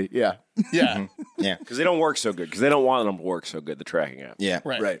 majority. Yeah. Yeah. Yeah. Because they don't work so good. Because they don't want them to work so good. The tracking apps. Yeah.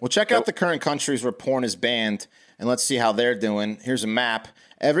 Right. Well, check out the current countries where porn is banned, and let's see how they're doing. Here's a map.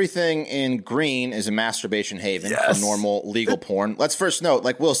 Everything in green is a masturbation haven for normal legal porn. Let's first note,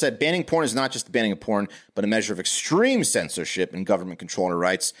 like Will said, banning porn is not just the banning of porn, but a measure of extreme censorship and government control of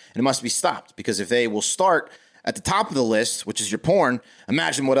rights, and it must be stopped, because if they will start at the top of the list, which is your porn,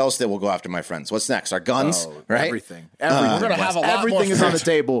 imagine what else they will go after, my friends. What's next? Our guns, right? Everything. Everything. We're gonna have a lot Everything more is on the friends.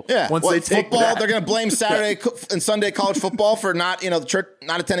 table. Yeah. Once What, they take football, that. they're going to blame Saturday and Sunday college football for not,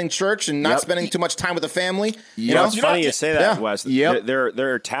 not attending church and not spending too much time with the family. You know, It's funny you say that, Yeah. Wes. Yep.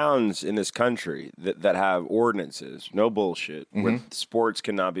 There are towns in this country that have ordinances, no bullshit, where sports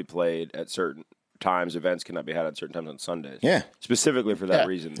cannot be played at certain times, events cannot be had at certain times on Sundays. Yeah. Specifically for that Yeah.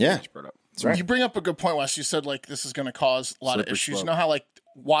 reason that Yeah. you just brought up. You bring up a good point, Wes. You said like this is going to cause a lot of issues. You know how like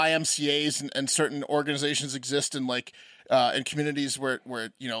YMCA's and certain organizations exist in like in communities where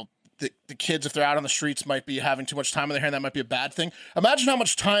the kids, if they're out on the streets, might be having too much time on their hands. That might be a bad thing. Imagine how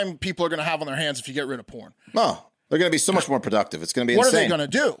much time people are going to have on their hands if you get rid of porn. Oh, they're going to be so much more productive. It's going to be What insane. are they going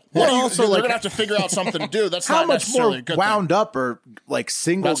to do? Well, Also, also, they're like- going to have to figure out something to do. That's How not much necessarily more a good wound thing. up or like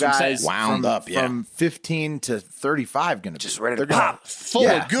single That's what I'm saying. guys Wound up, yeah. from 15 to 35 going to be? Just ready to They're gonna- pop. Full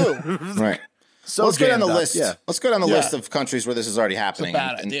of goo. Right. So Let's go down the jammed up, list. yeah. Let's go down the Yeah. list of countries where this is already happening.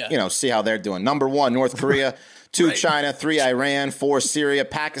 bad and, idea. see how they're doing. Number 1, North Korea. 2, China. 3, Iran. 4, Syria.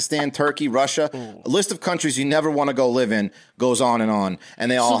 Pakistan, Turkey, Russia. A list of countries you never want to go live in goes on,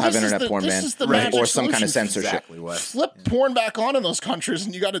 and they all have this is internet the- porn this ban is the magic or some kind of solution. censorship. Exactly, Wes. Flip porn back on in those countries,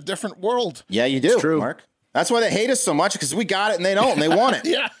 and you got a different world. Yeah, you do, true. Mark. That's why they hate us so much, because we got it and they don't, and they want it.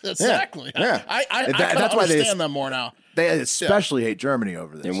 Yeah, exactly. Yeah. I That's why they- understand them more now. They especially hate Germany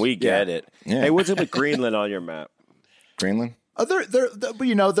over this. And we get it. Yeah. Hey, what's up with Greenland on your map? Greenland? They're they're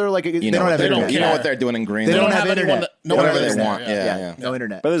like they You know, don't have they internet. don't, you know what they're doing in Greenland. They don't don't have have anyone internet. that- no Whatever one they lives there, want. yeah. Yeah. No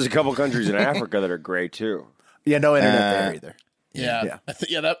internet. But there's a couple countries in Africa that are great too. Yeah, no internet there either. Yeah,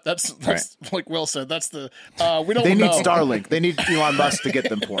 Yeah. That's like Will said. That's the we don't. They need know. Starlink. They need Elon Musk to get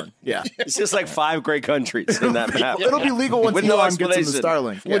them porn. Yeah. It's just like 5 great countries in that map. It'll be legal once With no Elon gets them the explanation.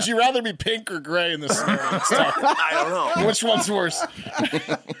 Starlink. Would you rather be pink or gray in this scenario? Let's talk. I don't know. Which one's worse?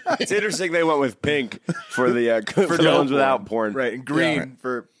 It's interesting they went with pink for the for the no ones without porn. Right, and green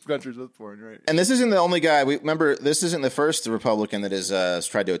for countries with porn, right? And this isn't the only guy. Remember, this isn't the first Republican that has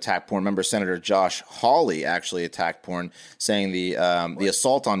tried to attack porn. Remember, Senator Josh Hawley actually attacked porn, saying the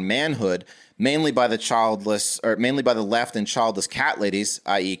assault on manhood, mainly by the left and childless cat ladies,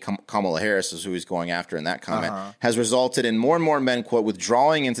 i.e. Kamala Harris is who he's going after in that comment, has resulted in more and more men, quote,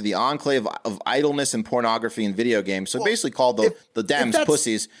 withdrawing into the enclave of idleness and pornography and video games. So basically called the Dems that's-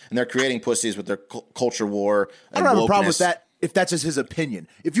 pussies, and they're creating pussies with their culture war I and don't have a problem with wokeness. that if that's just his opinion.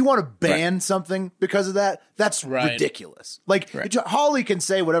 If you want to ban something because of that, that's Right. ridiculous. Like, Hawley can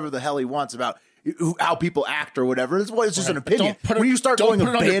say whatever the hell he wants about how people act or whatever. It's just an opinion. Don't put it- When you start don't going put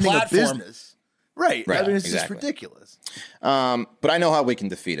and it on your banning a platform. business. Right. I mean, it's just exactly. ridiculous. But I know how we can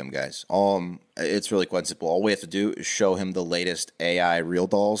defeat him, guys. It's really quite simple. All we have to do is show him the latest AI real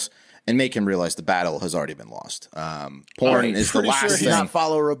dolls and make him realize the battle has already been lost. Porn is the pretty last sure Does he's thing. not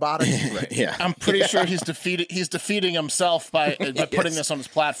follow robotics. Right. Yeah. I'm pretty sure he's defeating himself by putting this on his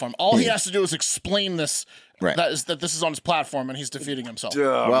platform. All he has to do is explain this. Right. That this is on his platform, and he's defeating himself.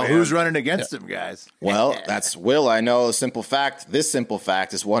 Well, who's running against him, guys? Well, that's Will. I know a simple fact. This simple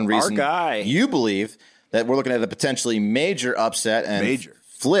fact is one reason guy. you believe that we're looking at a potentially major upset and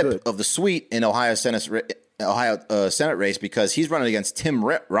flip of the suite in Ohio Senate race, because he's running against Tim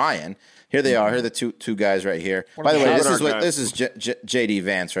Ryan. Here they are. Here are the two guys right here. By the way, this is JD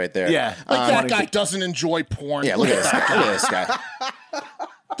Vance right there. Yeah. Like that guy doesn't enjoy porn. Yeah, look at this guy. Look at this guy.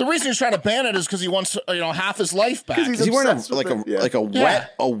 The reason he's trying to ban it is because he wants half his life back. He's Is he wearing obsessed with it, yeah.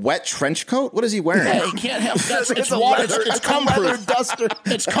 a wet trench coat? What is he wearing? Yeah, he can't have that. It's a water. leather- It's it's a cum leather proof. duster.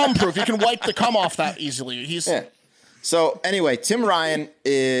 It's cum proof. You can wipe the cum off that easily. He's Yeah. So anyway, Tim Ryan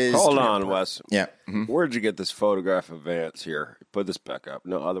is. Hold on, Wes. Yeah. Mhm. Where'd you get this photograph of Vance here? Put this back up.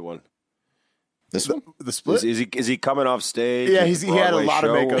 No, other one. This one. The split? Is he coming off stage? Yeah, at he the had a Broadway lot of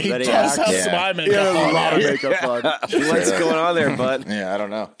show makeup. he that does have acts? some eye He makeup has a on. lot of Yeah. makeup on. What's going on there, bud? Yeah, I don't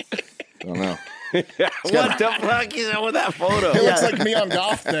know. What the fuck is up with that photo? It looks like me on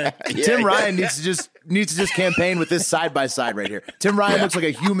golf day. Tim Ryan needs to just campaign with this side by side right here. Tim Ryan looks like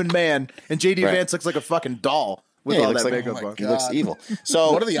a human man, and JD Vance looks like a fucking doll with all that makeup on. He looks evil.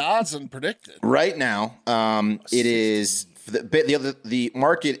 So What are the odds and predicted? right now, it is the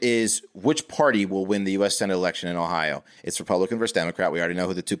market is which party will win the U.S. Senate election in Ohio. It's Republican versus Democrat. We already know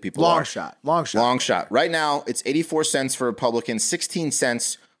who the two people are. Long shot. Right now, it's 84 cents for Republican, 16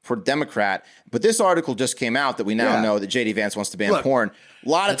 cents for Democrat. But this article just came out that we now know that J.D. Vance wants to ban porn. A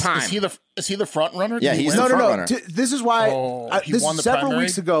lot of time. Is he the front runner? Yeah, he's the front runner. This is why he won the several primary?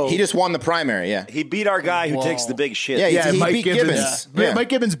 weeks ago. He just won the primary. Yeah, He beat our guy who takes the big shit. he Mike beat Gibbons. Yeah. Mike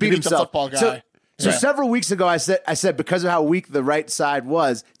Gibbons beat He beat the himself. football guy. So several weeks ago, I said because of how weak the right side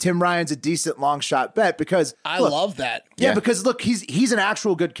was, Tim Ryan's a decent long shot bet because I love that. Yeah, because look, he's an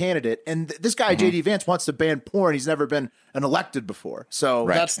actual good candidate, and this guy JD Vance wants to ban porn. He's never been an elected before, so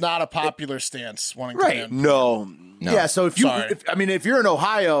That's not a popular stance. Wanting to ban. No. yeah. So if you're in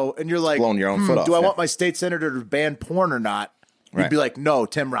Ohio and you're like, blowing your own foot off, do I yeah. want my state senator to ban porn or not? You'd be like, no,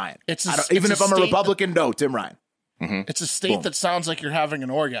 Tim Ryan. Even if I'm a Republican, no, Tim Ryan. It's a state that sounds like you're having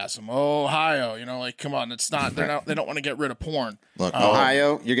an orgasm. Ohio, come on. It's not. They don't want to get rid of porn. Look,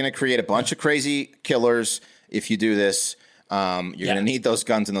 Ohio, you're going to create a bunch of crazy killers if you do this. You're going to need those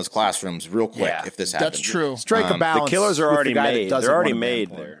guns in those classrooms real quick if this happens. That's true. Strike a balance. The killers are with already the guy that made. doesn't They're already want to ban made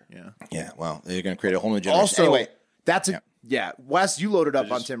porn. there. Yeah, well, you're going to create a whole new generation. Also, anyway, Wes, you loaded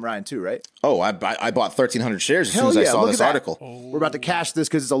up on Tim Ryan too, right? I bought 1,300 shares as soon as I saw look this at that. article. We're about to cash this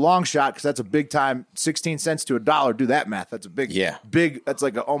because it's a long shot because that's a big time 16 cents to $1. Do that math. That's a big. That's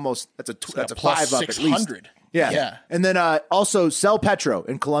like that's a plus 5 up at least. 600. Yeah. And then also sell Petro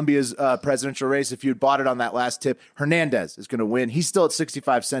in Colombia's presidential race. If you bought it on that last tip, Hernandez is going to win. He's still at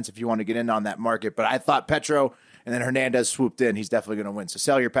 65 cents if you want to get in on that market. But I thought Petro and then Hernandez swooped in. He's definitely going to win. So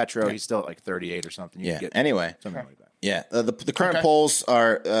sell your Petro. He's still at like 38 or something. You can get Anyway. something like that. Yeah, the current polls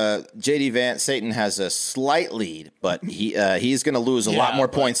are J.D. Vance. Satan has a slight lead, but he's going to lose a lot more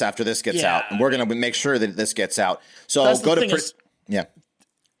points after this gets out, and we're going to make sure that this gets out. So go to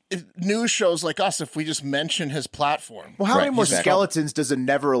news shows like us, if we just mention his platform. Well, how many more skeletons does a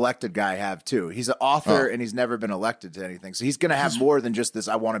never elected guy have too? He's an author and he's never been elected to anything, so he's going to have more than just this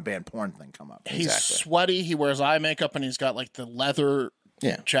 "I want to ban porn" thing come up. He's sweaty. He wears eye makeup, and he's got like the leather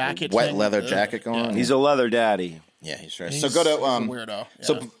jacket, wet leather jacket going on. He's a leather daddy. Yeah, he's sure. So go to weirdo. Yeah.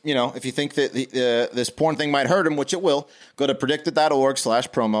 So if you think that this porn thing might hurt him, which it will, go to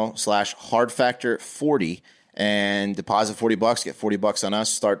predicted.org/promo/hardfactor40 and deposit $40. Get $40 on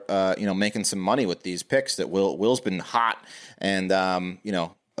us. Start making some money with these picks. That Will's been hot, and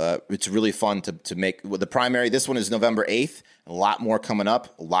it's really fun to make with the primary. This one is November 8th. A lot more coming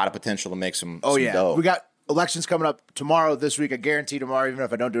up. A lot of potential to make some. Dough. We got elections coming up tomorrow, this week. I guarantee tomorrow, even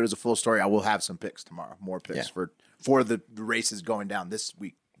if I don't do it as a full story, I will have some picks tomorrow. More picks for the races going down this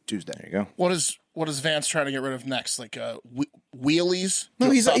week, Tuesday. There you go. What is Vance trying to get rid of next? Like wheelies? No,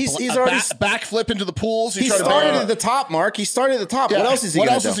 he's already backflip into the pools. He started at the top, Mark. He started at the top. Yeah. What else is he going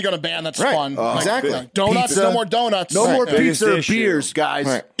to do? What else is he going to ban? That's fun. Exactly. Donuts. Pizza. No more donuts. No more pizza or issue. beers, guys.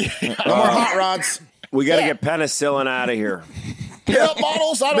 Right. No more hot rods. We got to get penicillin out of here. Pin-up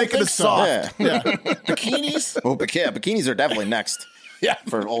models? I don't Making think it so. soft. Yeah. Bikinis? Oh, bikinis are definitely next. Yeah.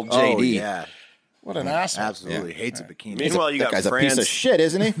 For old JD. Oh, yeah. What an asshole. Absolutely hates a bikini. Meanwhile, you That got guy's a piece of France. shit,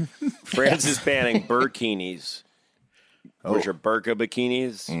 isn't he? France is banning burkinis, which are burqa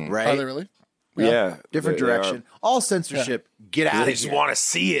bikinis. Right? Are they really? Yeah, Different they direction. All censorship. Get out They of just here. want to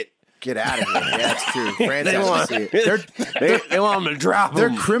see it. Get out of here. Yeah, that's true. France They has want- to see it. They want them to drop They're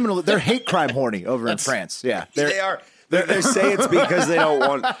them. criminal. They're hate crime horny over in France. Yeah. They are. They say it's because they don't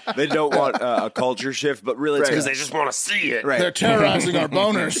want a culture shift, but really it's because they just want to see it. Right. They're terrorizing our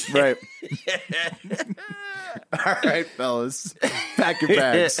boners. Right. All right, fellas. Pack your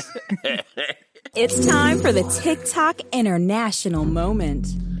bags. It's time for the TikTok International Moment.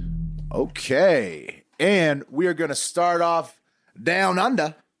 Okay. And we are going to start off down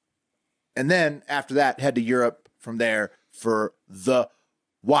under. And then after that, head to Europe from there for the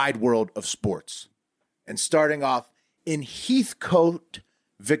wide world of sports. And starting off in Heathcote,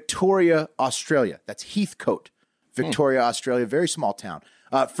 Victoria, Australia. That's Heathcote, Victoria, Australia. Very small town.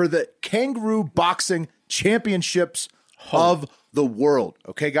 For the Kangaroo Boxing Championships of the world.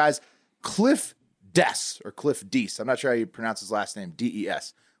 Okay, guys? Cliff Des, or Cliff Dees. I'm not sure how you pronounce his last name.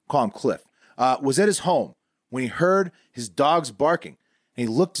 D-E-S. Call him Cliff. Was at his home when he heard his dogs barking. And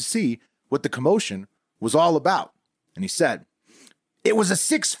he looked to see what the commotion was all about. And he said, "It was a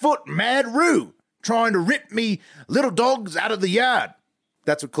 6-foot mad roo trying to rip me little dogs out of the yard."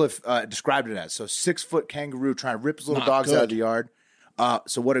 That's what Cliff described it as. So 6-foot kangaroo trying to rip his little dogs out of the yard.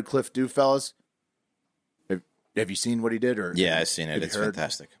 So what did Cliff do, fellas? Have you seen what he did? Or Yeah, I've seen it. have you It's heard?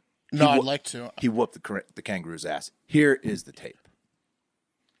 fantastic. No, I'd like to. He whooped the kangaroo's ass. Here is the tape.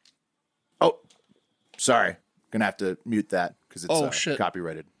 Oh, sorry. Gonna have to mute that because it's shit.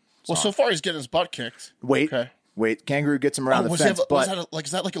 copyrighted. Well, so far he's getting his butt kicked. Wait, Okay. wait. Kangaroo gets him around the was fence, that, but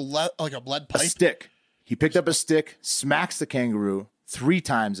is that like a lead a pipe? stick. He picked up a stick, smacks the kangaroo 3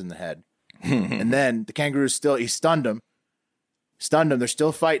 times in the head, and then the kangaroo he stunned him. They're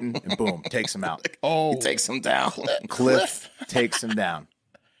still fighting, and boom, takes him out. Oh, He takes him down. Cliff takes him down.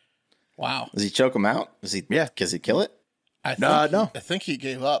 wow. Does he choke him out? Does he? Yeah. Does he kill it? No. I think he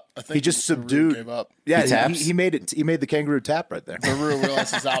gave up. I think He just Veru subdued. Gave up. Yeah, He taps? he made it. He made the kangaroo tap right there. Veru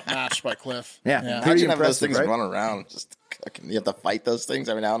realizes he's outmatched by Cliff. Yeah. yeah. Pretty Imagine having those impressive, things right? run around. Just fucking, you have to fight those things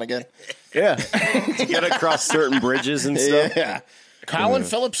every now and again. Yeah. To get across certain bridges and stuff. Yeah. Colin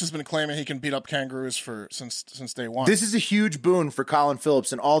Phillips has been claiming he can beat up kangaroos since day one. This is a huge boon for Colin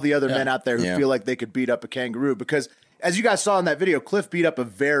Phillips and all the other men out there who Yeah. feel like they could beat up a kangaroo because, as you guys saw in that video, Cliff beat up a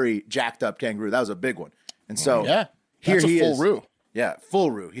very jacked up kangaroo. That was a big one. And so yeah, here that's he a full is. roo. Yeah,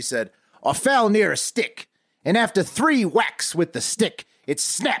 full roo. He said, I fell near a stick, and after 3 whacks with the stick, it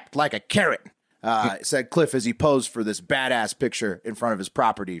snapped like a carrot. Said Cliff as he posed for this badass picture in front of his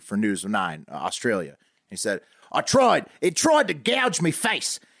property for News of 9, Australia. He said, It tried to gouge me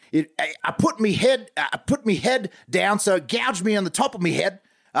face. I put me head down, so it gouged me on the top of me head.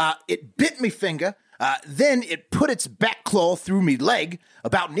 It bit me finger. Then it put its back claw through me leg,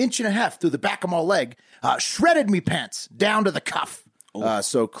 about 1.5 inches through the back of my leg, shredded me pants down to the cuff.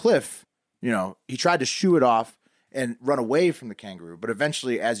 So Cliff, he tried to shoo it off and run away from the kangaroo, but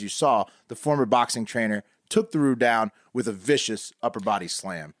eventually, as you saw, the former boxing trainer took the Roo down with a vicious upper body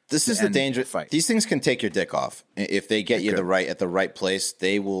slam. This is the danger. These things can take your dick off if they get you at the right place.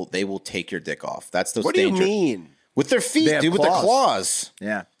 They will take your dick off. That's those. What do you danger. mean? With their feet, They have dude. With their claws. claws.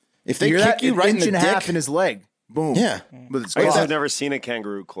 Yeah. If they hear kick that? you right in inch the and a dick, half in his leg. Boom. Yeah. With its I guess claws. I've never seen a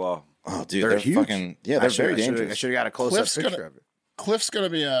kangaroo claw. oh, dude, They're they're huge. fucking. Yeah, they're very dangerous. I should have got a close-up Cliff's picture gonna- of it. Cliff's gonna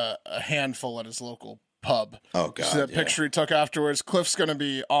be a handful at his local pub. Oh, You God, see that yeah. picture he took afterwards? Cliff's gonna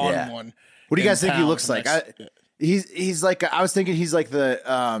be on Yeah. one. What do you in guys think he town looks the like? next- He's like I was thinking he's like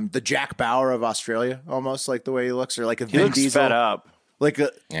the Jack Bauer of Australia, almost like the way he looks, or like a He Vin looks Diesel, fed up. like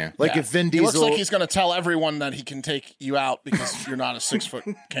a Yeah. if Vin He Diesel. looks like he's gonna tell everyone that he can take you out because you're not a 6-foot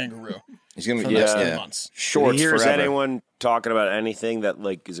kangaroo. He's gonna For be the next 3 yeah. months. If Shorts he hears forever. anyone talking about anything that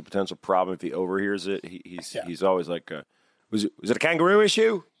like is a potential problem, if he overhears it, he's always like, was it a kangaroo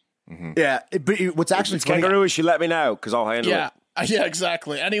issue? yeah, but what's actually If it's funny, kangaroo issue, let me know because I'll handle Yeah. it. Yeah,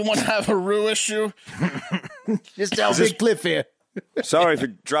 exactly. Anyone have a Roo issue? just tell Big Cliff here. Sorry for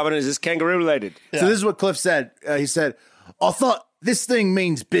dropping it. Is this kangaroo related? So this is what Cliff said. He said, I thought this thing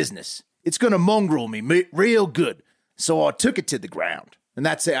means business. It's going to mongrel me real good. So I took it to the ground. And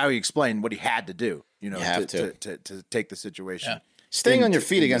that's how he explained what he had to do, have to take the situation. Yeah. Staying on your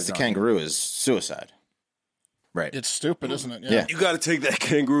feet in against the a zone. kangaroo is suicide. Right. It's stupid, isn't it? Yeah. You got to take that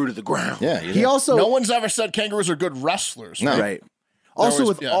kangaroo to the ground. Yeah. He also, No one's ever said kangaroos are good wrestlers. No. right. Also,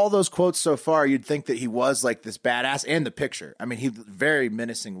 was- with all those quotes so far, you'd think that he was like this badass and the picture. I mean, he very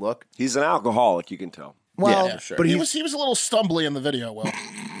menacing look. He's an alcoholic, you can tell. Well, Yeah, for sure. but He he's, was a little stumbly in the video, Will.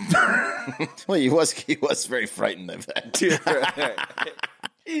 Well, he was very frightened of that.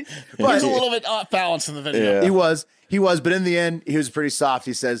 He was a little bit off balance in the video. he was, but in the end, he was pretty soft.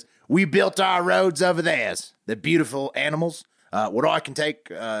 He says, "We built our roads over theirs. They're beautiful animals. What I can take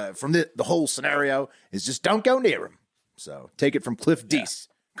from the whole scenario is just don't go near them." So take it from Cliff Deese,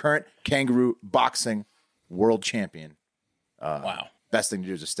 current kangaroo boxing world champion. Wow. Best thing to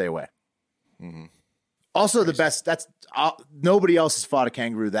do is just stay away. Also, the best. That's nobody else has fought a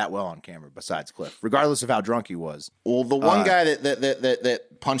kangaroo that well on camera besides Cliff, regardless of how drunk he was. Well, the one guy that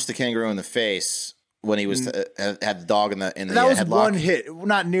punched the kangaroo in the face when he was had the dog in the That was headlock. one hit,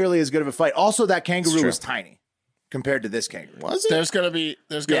 not nearly as good of a fight. Also, that kangaroo true. was tiny compared to this kangaroo. Was it? There's gonna be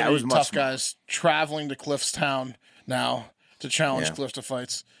Yeah, it was much tough smaller. guys traveling to Cliff's town now to challenge Yeah. Cliff to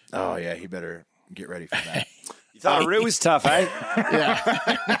fights. Oh yeah, he better get ready for that. You thought Roo was tough, eh?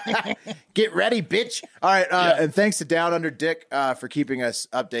 Yeah. Get ready, bitch. All right, and thanks to Down Under Dick for keeping us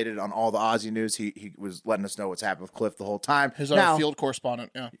updated on all the Aussie news. He was letting us know what's happened with Cliff the whole time. He's Now- our field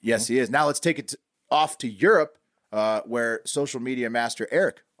correspondent. Yeah. Yes, he is. Now let's take it off to Europe, where social media master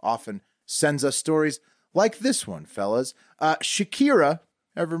Eric often sends us stories like this one, fellas. Shakira,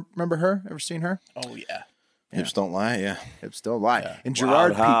 ever remember her? Ever seen her? Oh yeah. Hips don't lie. Yeah. Hips don't lie. And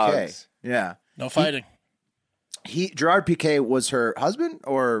Gerard Wild Piqué. hogs. Yeah. No fighting. Gerard Piqué was her husband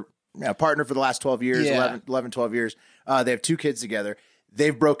or partner for the last 12 years, Yeah. 12 years. They have 2 kids together.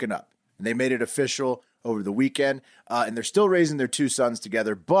 They've broken up. And they made it official over the weekend. And they're still raising their 2 sons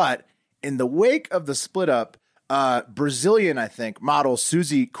together. But in the wake of the split up, Brazilian, I think, model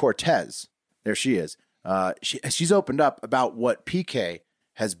Suzy Cortez. There she is. She's opened up about what PK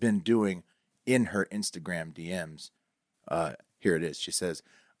has been doing in her Instagram DMs. Here it is. She says,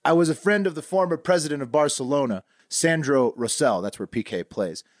 I was a friend of the former president of Barcelona, Sandro Rosell. That's where PK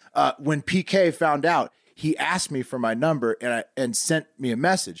plays. When PK found out, he asked me for my number and sent me a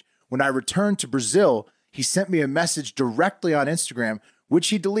message. When I returned to Brazil, he sent me a message directly on Instagram, which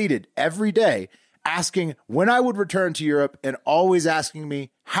he deleted every day, asking when I would return to Europe and always asking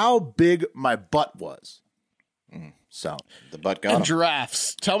me how big my butt was. So the butt got and him.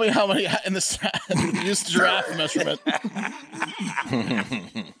 Giraffes. Tell me how many in this use giraffe measurement.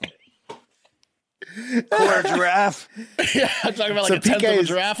 Quarter giraffe. Yeah, I'm talking about So like a tenth PK of a is-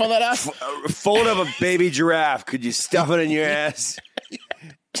 giraffe on that ass. Fold of a baby giraffe. Could you stuff it in your ass?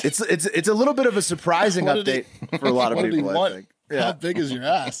 It's a little bit of a surprising What did update for a lot of What did he people, I want? think. How big is your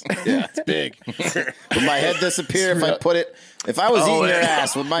ass? Yeah, it's big. Would my head disappear if I put it? If I was eating your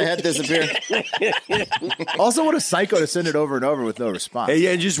ass, would my head disappear? Also, what a psycho to send it over and over with no response. Hey,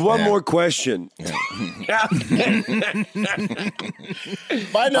 yeah, just one Yeah. more question.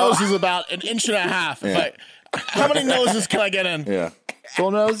 My nose is about an inch and a half. How many noses can I get in? Yeah.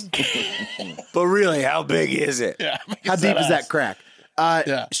 Full nose? But really, how big is it? Yeah. How deep is that ass? crack?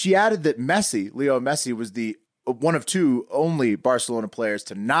 Yeah. She added that Leo Messi, was the one of two only Barcelona players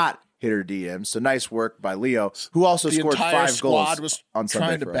to not hit her DMs. So nice work by Leo, who also The scored entire 5 squad goals was on Sunday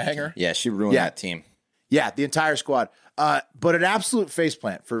trying to for us. bang her. Yeah, she ruined that team. Yeah, the entire squad. But an absolute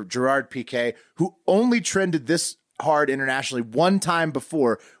faceplant for Gerard Piqué, who only trended this hard internationally one time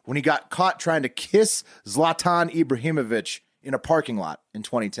before when he got caught trying to kiss Zlatan Ibrahimovic in a parking lot in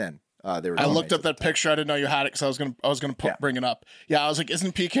 2010. They were I looked teammates up that picture. I didn't know you had it because I was gonna bring it up. Yeah, I was like,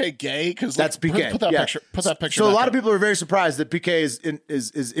 isn't PK gay? Because That's PK. Put that yeah. picture. Put that picture. So a back lot up. of people are very surprised that PK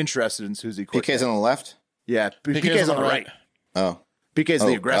is interested in Suzy Cortez. PK's on the left. Yeah, PK's on the right. Oh, PK's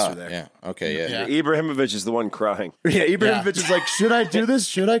the aggressor there. Yeah. Okay. Yeah. Yeah. Ibrahimovic is the one crying. Yeah, Ibrahimovic is like, should I do this?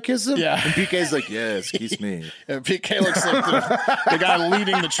 Should I kiss him? Yeah. And PK's like, yes, kiss me. Yeah, PK looks like the guy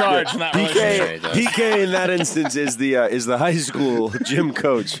leading the charge in that relationship. PK in that instance is the high school gym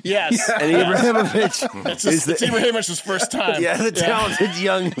coach. Yes, And Ibrahimovic it's is the Ibrahimovic's first time. the talented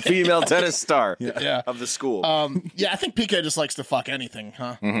young female tennis star Yeah. of the school. I think PK just likes to fuck anything,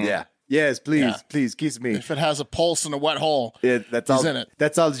 huh? Yeah. Yes, please, Yeah. please kiss me. If it has a pulse and a wet hole, That's he's all. in it.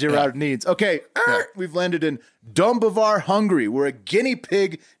 That's all Gerard needs. Okay, we've landed in Dumbavar, Hungary, where a guinea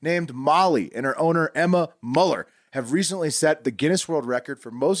pig named Molly and her owner Emma Muller have recently set the Guinness World Record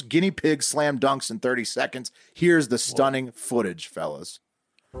for most guinea pig slam dunks in 30 seconds. Here's the stunning footage, fellas.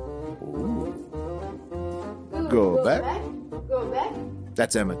 Go back. Go back.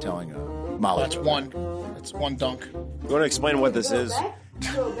 That's Emma telling Molly. that's one. That's one dunk. you want to explain what this is?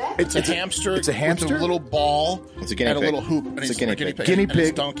 Go back. It's a hamster. It's a hamster? with a little ball. It's a guinea and pig. a little hoop. And It's a he's guinea a guinea pig. pig. Guinea and he's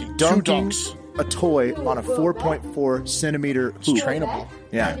pig dunking. dunking Two dunks. a toy on a 4.4 centimeter hoop. It's trainable.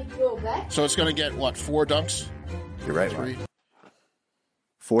 Yeah, Go back. So it's going to get, what, 4 dunks? you're right. Three. Mark.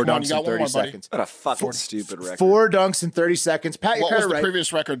 4 Come on, dunks you got in one 30 more, buddy. seconds. What a fucking stupid record. 4 dunks in 30 seconds. Pat, you're What kind was of the right.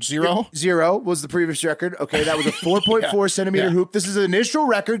 previous record? 0? 0 was the previous record. Okay, that was a 4.4 centimeter Yeah. hoop. This is an initial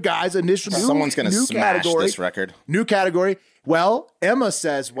record, guys. Someone's gonna new smash category. this record. New category. Well, Emma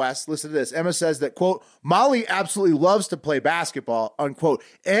says, Wes, listen to this. Emma says that, quote, Molly absolutely loves to play basketball, unquote.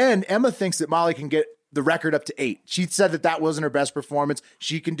 And Emma thinks that Molly can get the record up to 8. She said that wasn't her best performance.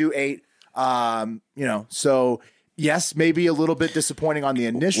 She can do 8. So yes, maybe a little bit disappointing on the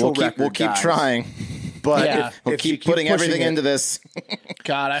initial record. We'll keep guys. trying. But Yeah. if We'll you keep putting pushing everything it- into this.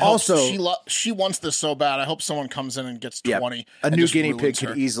 God, I Also- hope she wants this so bad. I hope someone comes in and gets 20. A and new just guinea pig ruins could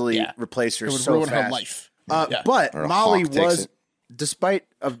her. easily Yeah. replace her It would so ruin fast. her life. Yeah. But Or a Molly hawk takes was, it. despite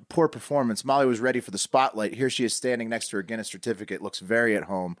a poor performance, Molly was ready for the spotlight. Here she is standing next to her Guinness certificate, looks very at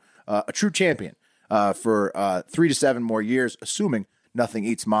home. A true champion for 3 to 7 more years, assuming nothing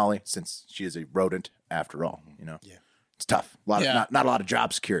eats Molly, since she is a rodent after all. It's tough. Not a lot of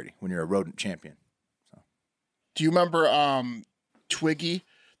job security when you're a rodent champion. Do you remember Twiggy,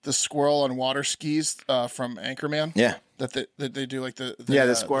 the squirrel on water skis from Anchorman? Yeah. That they do like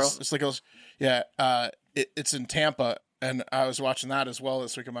the squirrel. It's like those. Yeah. It's in Tampa, and I was watching that as well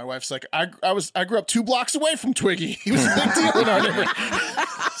this week. And my wife's like, I grew up 2 blocks away from Twiggy. He was a big deal in our neighborhood.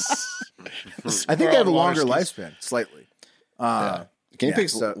 I think they have a longer lifespan, slightly. Guinea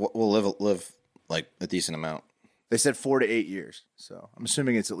pigs so- will live like a decent amount. They said 4 to 8 years. So I'm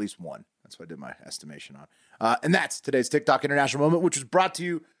assuming it's at least 1. That's what I did my estimation on. And that's today's TikTok International Moment, which was brought to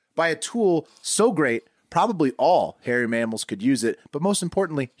you by a tool so great, probably all hairy mammals could use it, but most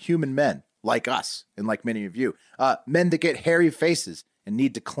importantly, human men like us and like many of you. Men that get hairy faces and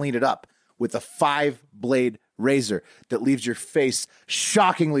need to clean it up with a 5-blade razor that leaves your face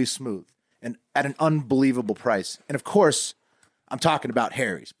shockingly smooth and at an unbelievable price. And of course, I'm talking about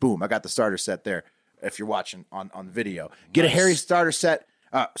Harry's. Boom, I got the starter set there if you're watching on video. Get a Harry's starter set.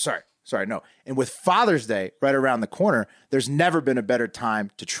 Sorry, no. And with Father's Day right around the corner, there's never been a better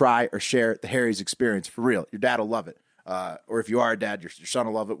time to try or share the Harry's experience for real. Your dad will love it. Or if you are a dad, your son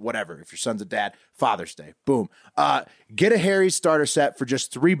will love it, whatever. If your son's a dad, Father's Day, boom. Get a Harry's starter set for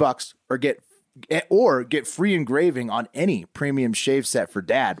just $3 or get free engraving on any premium shave set for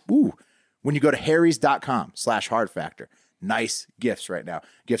dad. Ooh, when you go to harrys.com/hardfactor. Nice gifts right now.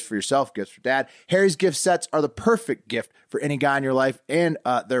 Gifts for yourself, gifts for dad. Harry's gift sets are the perfect gift for any guy in your life, and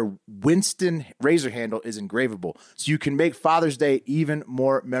their Winston razor handle is engravable, so you can make Father's Day even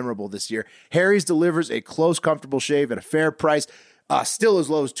more memorable this year. Harry's delivers a close, comfortable shave at a fair price, still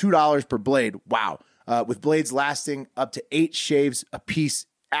as low as $2 per blade. Wow. With blades lasting up to 8 shaves a piece.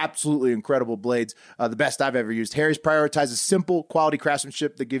 Absolutely incredible blades. The best I've ever used. Harry's prioritizes simple, quality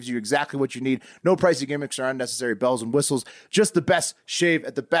craftsmanship that gives you exactly what you need. No pricey gimmicks or unnecessary bells and whistles. Just the best shave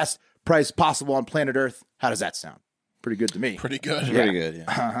at the best price possible on planet Earth. How does that sound? Pretty good to me. Pretty good. Yeah. Pretty good,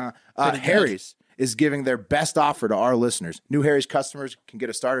 yeah. Harry's is giving their best offer to our listeners. New Harry's customers can get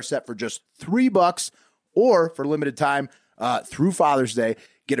a starter set for just $3, or for limited time through Father's Day,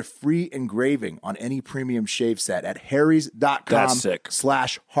 get a free engraving on any premium shave set at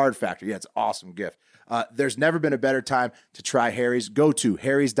harrys.com/hardfactor. Yeah, it's an awesome gift. There's never been a better time to try Harry's. Go to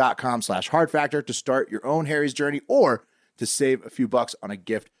harrys.com/hardfactor to start your own Harry's journey or to save a few bucks on a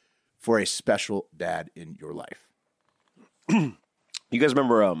gift for a special dad in your life. You guys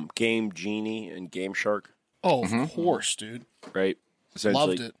remember Game Genie and Game Shark? Oh, of course, dude. Right?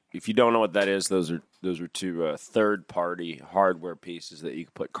 Essentially, Loved it. If you don't know what that is, those are two third-party hardware pieces that you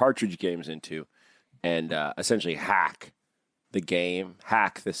can put cartridge games into, and essentially hack the game,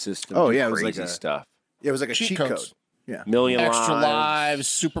 hack the system. Oh, do yeah, it was like crazy stuff. Yeah, it was like a cheat code. codes. Yeah, Million Extra lives,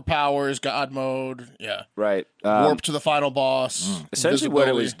 superpowers, God mode. Yeah. right? Warp to the final boss. Essentially, what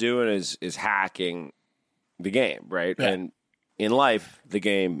it was invisibility. doing is hacking the game, right? Yeah. And in life, the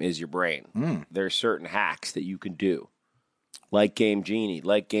game is your brain. There are certain hacks that you can do, like Game Genie,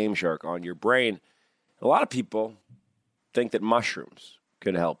 like Game Shark, on your brain. A lot of people think that mushrooms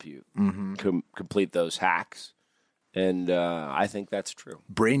could help you complete those hacks, and I think that's true.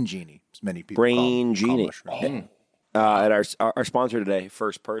 Brain Genie, as many people Brain call Genie. mushrooms. And our sponsor today,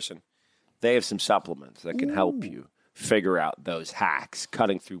 First Person, they have some supplements that can help you figure out those hacks,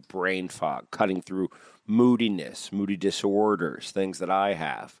 cutting through brain fog, cutting through moodiness, moody disorders, things that I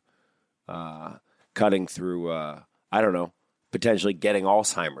have, cutting through, potentially getting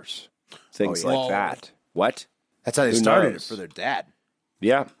Alzheimer's, things like that. What? That's how they Who started knows? it for their dad.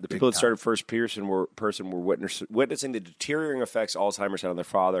 Yeah, the people that started First Person were witnessing the deteriorating effects Alzheimer's had on their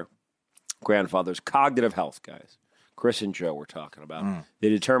grandfather's cognitive health, guys. Chris and Joe were talking about. They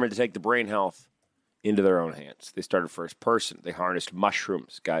determined to take the brain health into their own hands. They started First Person. They harnessed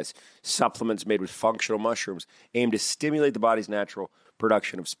mushrooms, guys. Supplements made with functional mushrooms aimed to stimulate the body's natural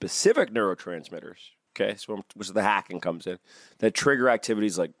production of specific neurotransmitters. Okay, so which is the hacking comes in, that trigger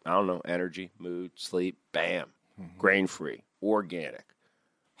activities like, energy, mood, sleep, bam, grain-free, organic,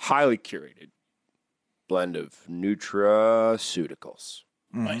 highly curated blend of nutraceuticals.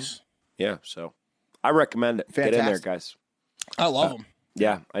 Nice. Yeah, so I recommend it. Get in there, Fantastic. guys. I love them.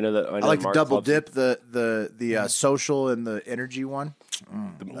 Yeah, I know that. I like to Mark double loves it. dip the social and the energy one.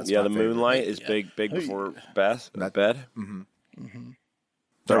 The my favorite. Moonlight is big before bed.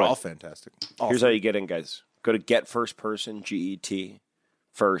 They're All right. all fantastic. Here's how you get in, guys. Go to Get First Person, GET,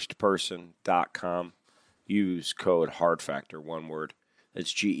 firstperson.com. Use code HARDFACTOR, one word.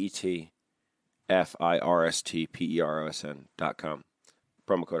 That's GETFIRSTPEROSN.com.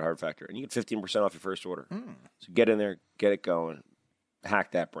 Promo code HARDFACTOR. And you get 15% off your first order. So get in there, get it going,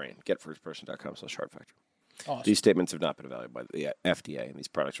 hack that brain. Getfirstperson.com/HARDFACTOR. Awesome. These statements have not been evaluated by the FDA, and these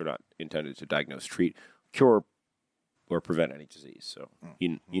products are not intended to diagnose, treat, cure, or prevent any disease. So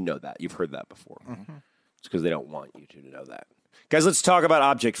you know that. You've heard that before. It's because they don't want you to know that. Guys, let's talk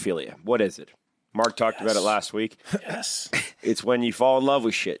about objectphilia. What is it? Mark talked about it last week. Yes. It's when you fall in love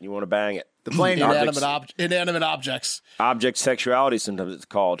with shit and you want to bang it. The plain Inanimate objects. Object sexuality, sometimes it's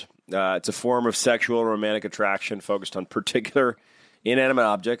called. It's a form of sexual or romantic attraction focused on particular inanimate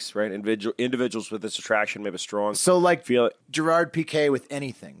objects, right? Individuals with this attraction may have a strong feel. Gerard Piqué with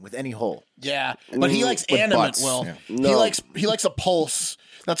anything, with any hole. Yeah, but he likes With animate. butts. Will Yeah. No. he likes a pulse.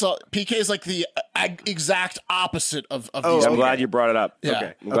 That's all. PK is like the exact opposite of these. I'm okay. glad you brought it up. Yeah.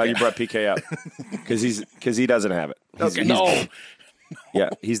 Okay, I'm glad you brought PK up because he doesn't have it. No, Yeah,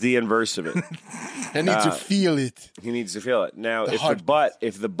 he's the inverse of it. I need to feel it. He needs to feel it. Now, if heart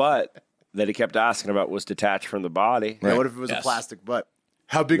the butt that he kept asking about was detached from the body. Now, what if it was a plastic butt?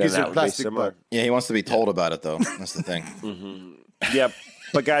 How big Then is that your would be plastic similar. butt? Yeah, he wants to be told about it, though. That's the thing. Yep.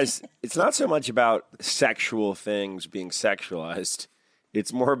 But guys, it's not so much about sexual things being sexualized.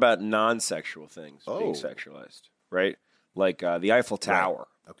 It's more about non-sexual things being sexualized, right? Like the Eiffel Tower.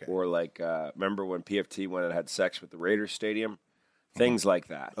 Right. Okay. Or like, remember when PFT went and had sex with the Raiders Stadium? Things like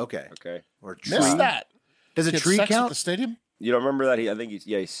that. Okay. Okay. Or Missed that. Does a He had tree sex at count? the stadium? You don't remember that? I think he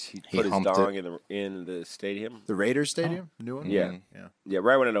put his humped dong it. in the stadium. The Raiders Stadium? New one? Yeah. Yeah. Yeah,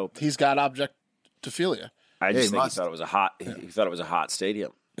 right when it opened. He's got objectophilia. I just think must. he thought it was a hot. He thought it was a hot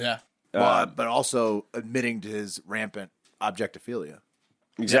stadium. Yeah. Well, but also admitting to his rampant objectophilia.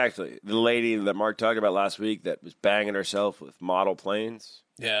 Exactly. The lady that Mark talked about last week that was banging herself with model planes,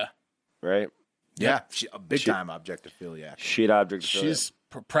 Yeah. right? Yeah. A big time objectophilia. Actually. Shit object. She's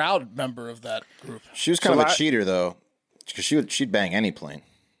a proud member of that group. She was kind of a cheater, though, because she'd bang any plane.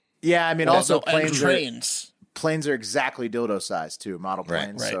 Yeah, I mean, also and planes are exactly dildo size too, model Right,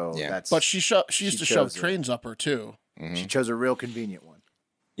 planes. right. So Yeah. that's. But she used to shove chose it. trains up her too. She chose a real convenient one.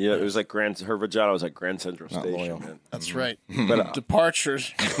 Yeah, it was like her vagina was like Grand Central Not Station. loyal. Man. That's right. But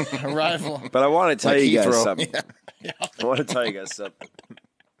Departures, arrival. But I want to tell Like you guys Heathrow. something. I want to tell you guys something.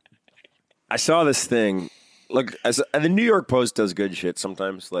 I saw this thing. Look, and the New York Post does good shit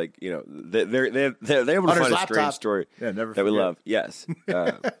sometimes. Like, you know, they're able to Hunter's find a strange laptop. story Yeah, never that we forget. love. Yes,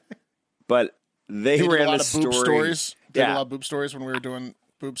 but they Did a ran lot this of boob story. stories. Did a Yeah. lot of boob stories when we were doing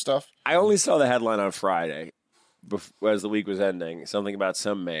boob stuff. I only saw the headline on Friday, as the week was ending. Something about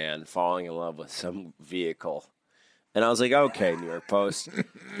some man falling in love with some vehicle. And I was like, okay, New York Post,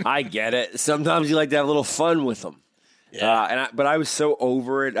 I get it. Sometimes you like to have a little fun with them. Yeah. But I was so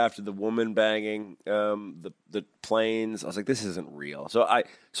over it after the woman banging the planes. I was like, this isn't real. So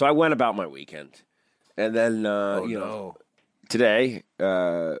I went about my weekend, and then today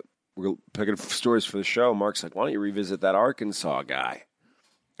we're picking up stories for the show. Mark's like, why don't you revisit that Arkansas guy?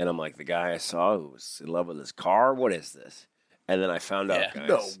 And I'm like, the guy I saw who was in love with his car. What is this? And then I found out, guys,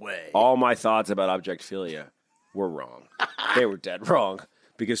 No way. all my thoughts about objectophilia were wrong. They were dead wrong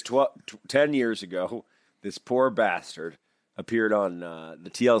because 10 years ago, this poor bastard appeared on the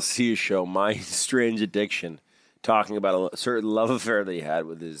TLC show My Strange Addiction, talking about a certain love affair that he had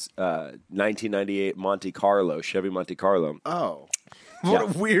with his 1998 Monte Carlo, Chevy Monte Carlo. Oh, what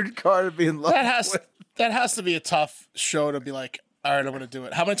a weird car to be in love with. That has to be a tough show to be like, all right, I'm going to do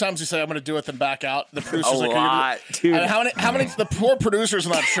it. How many times do you say I'm going to do it, then back out? The producer's A like, lot, dude. And how many? The poor producers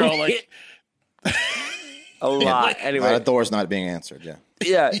on that show, like, A lot. A lot Anyway, of doors not being answered, yeah.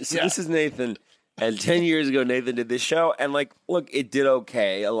 yeah, so this is Nathan. And 10 years ago, Nathan did this show. And, like, look, it did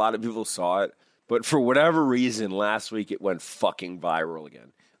okay. A lot of people saw it. But for whatever reason, last week it went fucking viral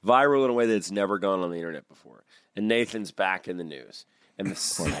again. Viral in a way that it's never gone on the internet before. And Nathan's back in the news. And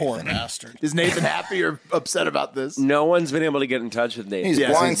this poor bastard. Is Nathan happy or upset about this? no one's been able to get in touch with Nathan. He's Yes,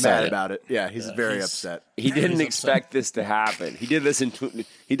 he's blindsided. mad about it. Yeah, he's very upset. He didn't expect this to happen. He did this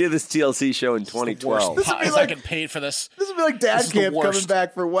TLC show in 2012. This would be Is like- I get paid for this. This would be like Dad This is the Camp coming worst.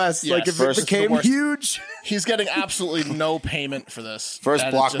 back for Wes. Yes. Like if First it is the became worst. huge. He's getting absolutely no payment for this. First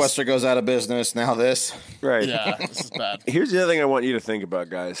And it's Blockbuster goes out of business, now this. Right. Yeah, this is bad. Here's the other thing I want you to think about,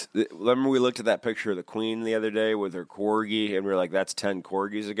 guys. Remember we looked at that picture of the Queen the other day with her corgi, and we were like, that's 10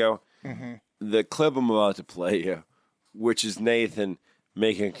 corgis ago? Mm-hmm. The clip I'm about to play you, which is Nathan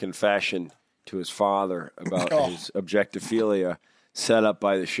making a confession to his father about his objectophilia set up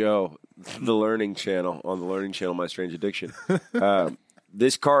by the show, the Learning Channel, on the Learning Channel, My Strange Addiction.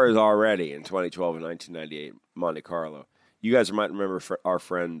 This car is already in 2012 and 1998 Monte Carlo. You guys might remember our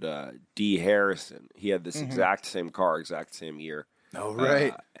friend D. Harrison. He had this exact same car, exact same year. Oh,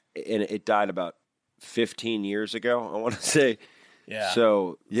 right. And it died about 15 years ago, I want to say. Yeah.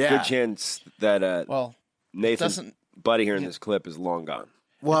 So, good chance that Well, Nathan's doesn't- buddy here in this clip is long gone.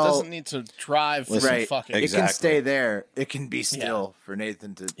 it Well, doesn't need to drive for some right. fucking. It can Exactly. stay there. It can be still for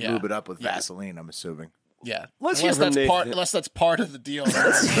Nathan to Yeah. lube it up with Vaseline, I'm assuming. Yeah. Let's hear unless from that's Nathan. unless that's part of the deal.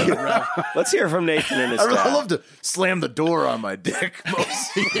 Let's hear from Nathan and his I dad. love to slam the door on my dick.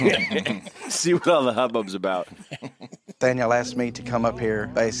 Mostly. See what all the hubbub's about. Daniel asked me to come up here.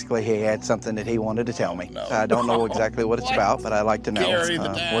 Basically, he had something that he wanted to tell me. I don't know exactly what it's about, but I'd like to know Gary the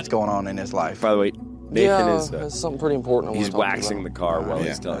dad. what's going on in his life. By the way, Nathan is it's something pretty important. he's waxing the car while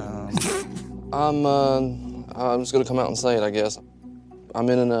he's telling you. I'm just gonna come out and say it. I guess I'm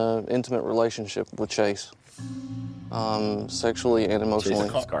in an intimate relationship with Chase, sexually and emotionally.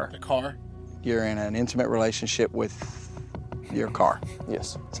 Chase's car. The car. You're in an intimate relationship with your car,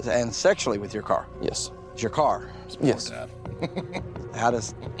 Yes, and sexually with your car. yes, It's your car. yes. How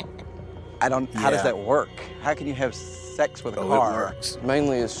does I don't. How does that work? How can you have sex with a car? It works.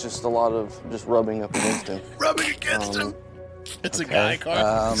 Mainly, it's just a lot of just rubbing up against him. Rubbing against him. It's a guy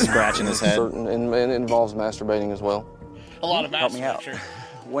car. Scratching his head. And it involves masturbating as well. A lot of Help me out. masturbation.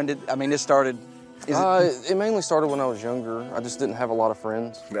 When did? I mean, this started. It mainly started when I was younger. I just didn't have a lot of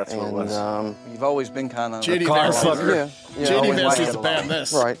friends. That's what it was. You've always been kind of JD car Vance. fucker. Yeah. JD Vance liked needs it to a ban lot.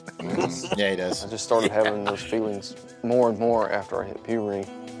 this. Right. Yeah, he does. I just started having those feelings more and more after I hit puberty.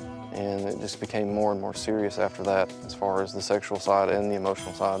 And it just became more and more serious after that, as far as the sexual side and the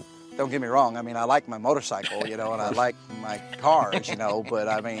emotional side. Don't get me wrong. I mean, I like my motorcycle, and I like my cars, but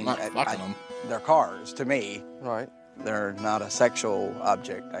I mean, they're cars to me. Right. They're not a sexual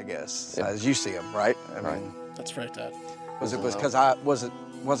object, I guess, as you see them, right? I mean, That's right, Dad. was it because I wasn't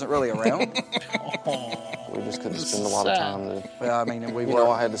really around? We just couldn't spend a lot of time. Well, I mean, we You were.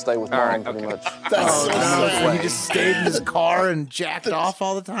 know, I had to stay with mom pretty much. That's so sad. He just stayed in his car and jacked off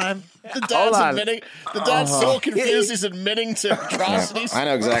all the time. The dad's admitting. The dad's so confused. He's admitting to atrocities. I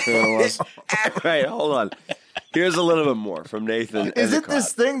know exactly what it was. Right, hold on. Here's a little bit more from Nathan. Is it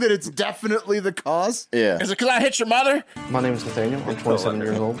this thing that it's definitely the cause? Yeah. Is it because I hit your mother? My name is Nathaniel. I'm 27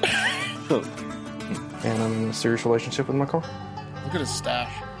 years old. And I'm in a serious relationship with my car. Look at his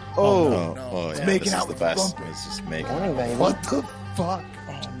stash. Oh, yeah. making this out is the with best. bumper. It's just making Morning, baby. What the fuck?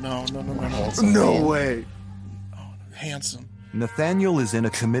 Oh, no. No way. Handsome. Nathaniel is in a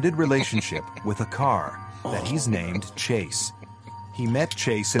committed relationship with a car that he's named Chase. He met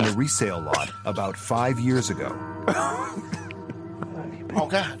Chase in a resale lot about 5 years ago. Oh,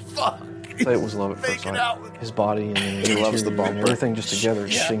 God. Fuck. Say it was love at first sight. His body and He loves the interior and bumper. everything just together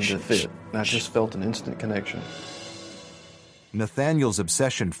just seemed to fit. And I just felt an instant connection. Nathaniel's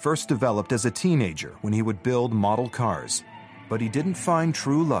obsession first developed as a teenager when he would build model cars. But he didn't find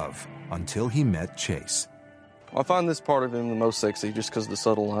true love until he met Chase. I find this part of him the most sexy just because of the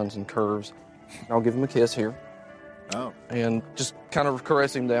subtle lines and curves. I'll give him a kiss here. Oh. And just kind of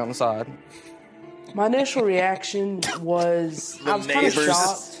caress him down the side. My initial reaction was I was kind of neighbors.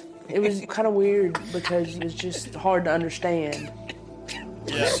 shocked. It was kind of weird because it was just hard to understand.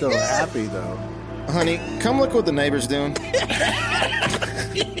 He's so happy, though. Honey, come look what the neighbor's doing.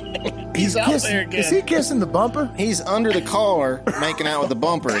 He's out there again. Is he kissing the bumper? He's under the car making out with the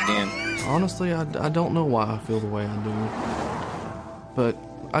bumper again. Honestly, I don't know why I feel the way I do. But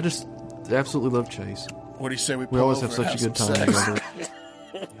I just absolutely love Chase. What do you say we We always have such a good time together.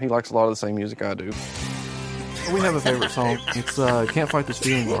 He likes a lot of the same music I do. We have a favorite song. It's Can't Fight This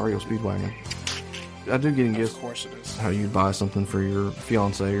Feeling by REO Speedwagon. I do get in gifts. Of course it is. How you buy something for your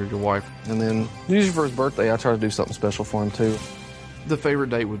fiance or your wife. And then, usually for his birthday, I try to do something special for him too. The favorite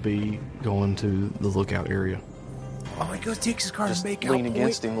date would be going to the lookout area. Oh, he goes, takes his car Just to make lean out.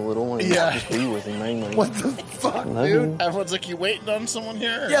 against him a little and Yeah. just be with him mainly. What the fuck, Love dude? you. Everyone's like, you waiting on someone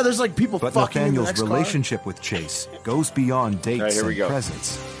here? Yeah, there's like people But fucking in the Nathaniel's next car. relationship with Chase goes beyond dates right, here we and go.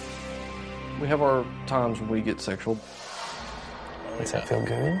 presents. We have our times when we get sexual. Does that feel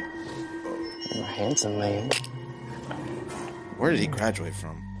good? You're a handsome man. Where did he graduate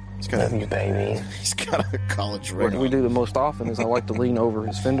from? He's got Love you, baby. He's got a college What ring we on. do the most often is I like to lean over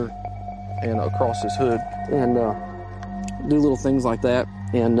his fender and across his hood and do little things like that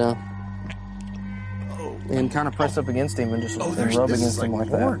and kind of press up against him and just and rub this is against him like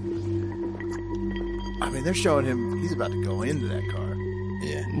that. porn. I mean, they're showing him he's about to go into that car.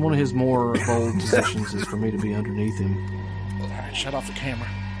 Yeah. One of his more bold positions is for me to be underneath him. All right, shut off the camera.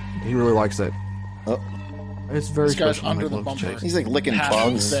 He really likes that. Oh, It's very This guy's special. under to the make love to bumper. Chase. he's like licking Half of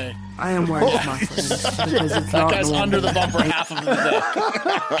the bugs. day. I am worried, my friends, because it's That not guy's normal. under the bumper half of the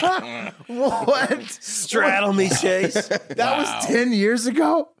day. What? Straddle me, Chase. That was 10 years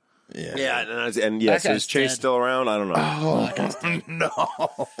ago? Yeah. Yeah, and yes, That is guy's Chase dead. still around? I don't know. Oh,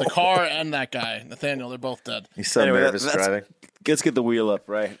 no. The car and that guy, Nathaniel, they're both dead. He's so Anyway, nervous that's- driving. Let's get the wheel up,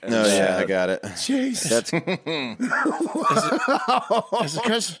 right? And, Oh, yeah, I got it. Chase. That's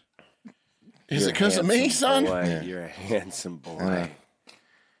Is it because of me, son? boy. You're a handsome boy.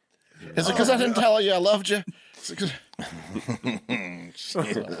 Is it because I didn't tell you I loved you? Is it 'cause-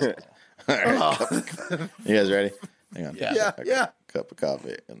 You guys ready? Hang on. Yeah. Yeah. Cup of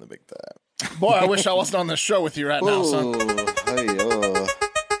coffee in the big time. Boy, I wish I wasn't on this show with you right now, son. Hey, oh.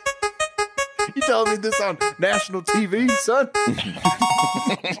 You telling me this on national TV, son?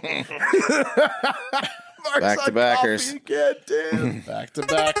 Mark's Back to on backers. coffee again, dude. Back to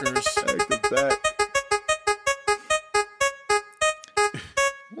backers. Back to back.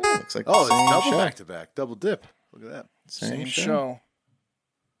 Looks like Oh, the same it's double show. back to back. Double dip. Look at that. Same show.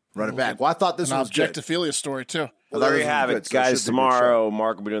 Run it back. Well, I thought this An was good. objectophilia story, too. Well, there you That was have good. it, So it guys. should be a good Tomorrow,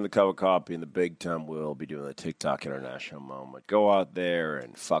 Mark will be doing the cover copy, and the big time will be doing the TikTok International Moment. Go out there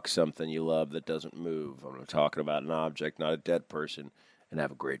and fuck something you love that doesn't move. I'm talking about an object, not a dead person, and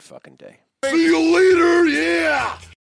have a great fucking day. See you later, yeah!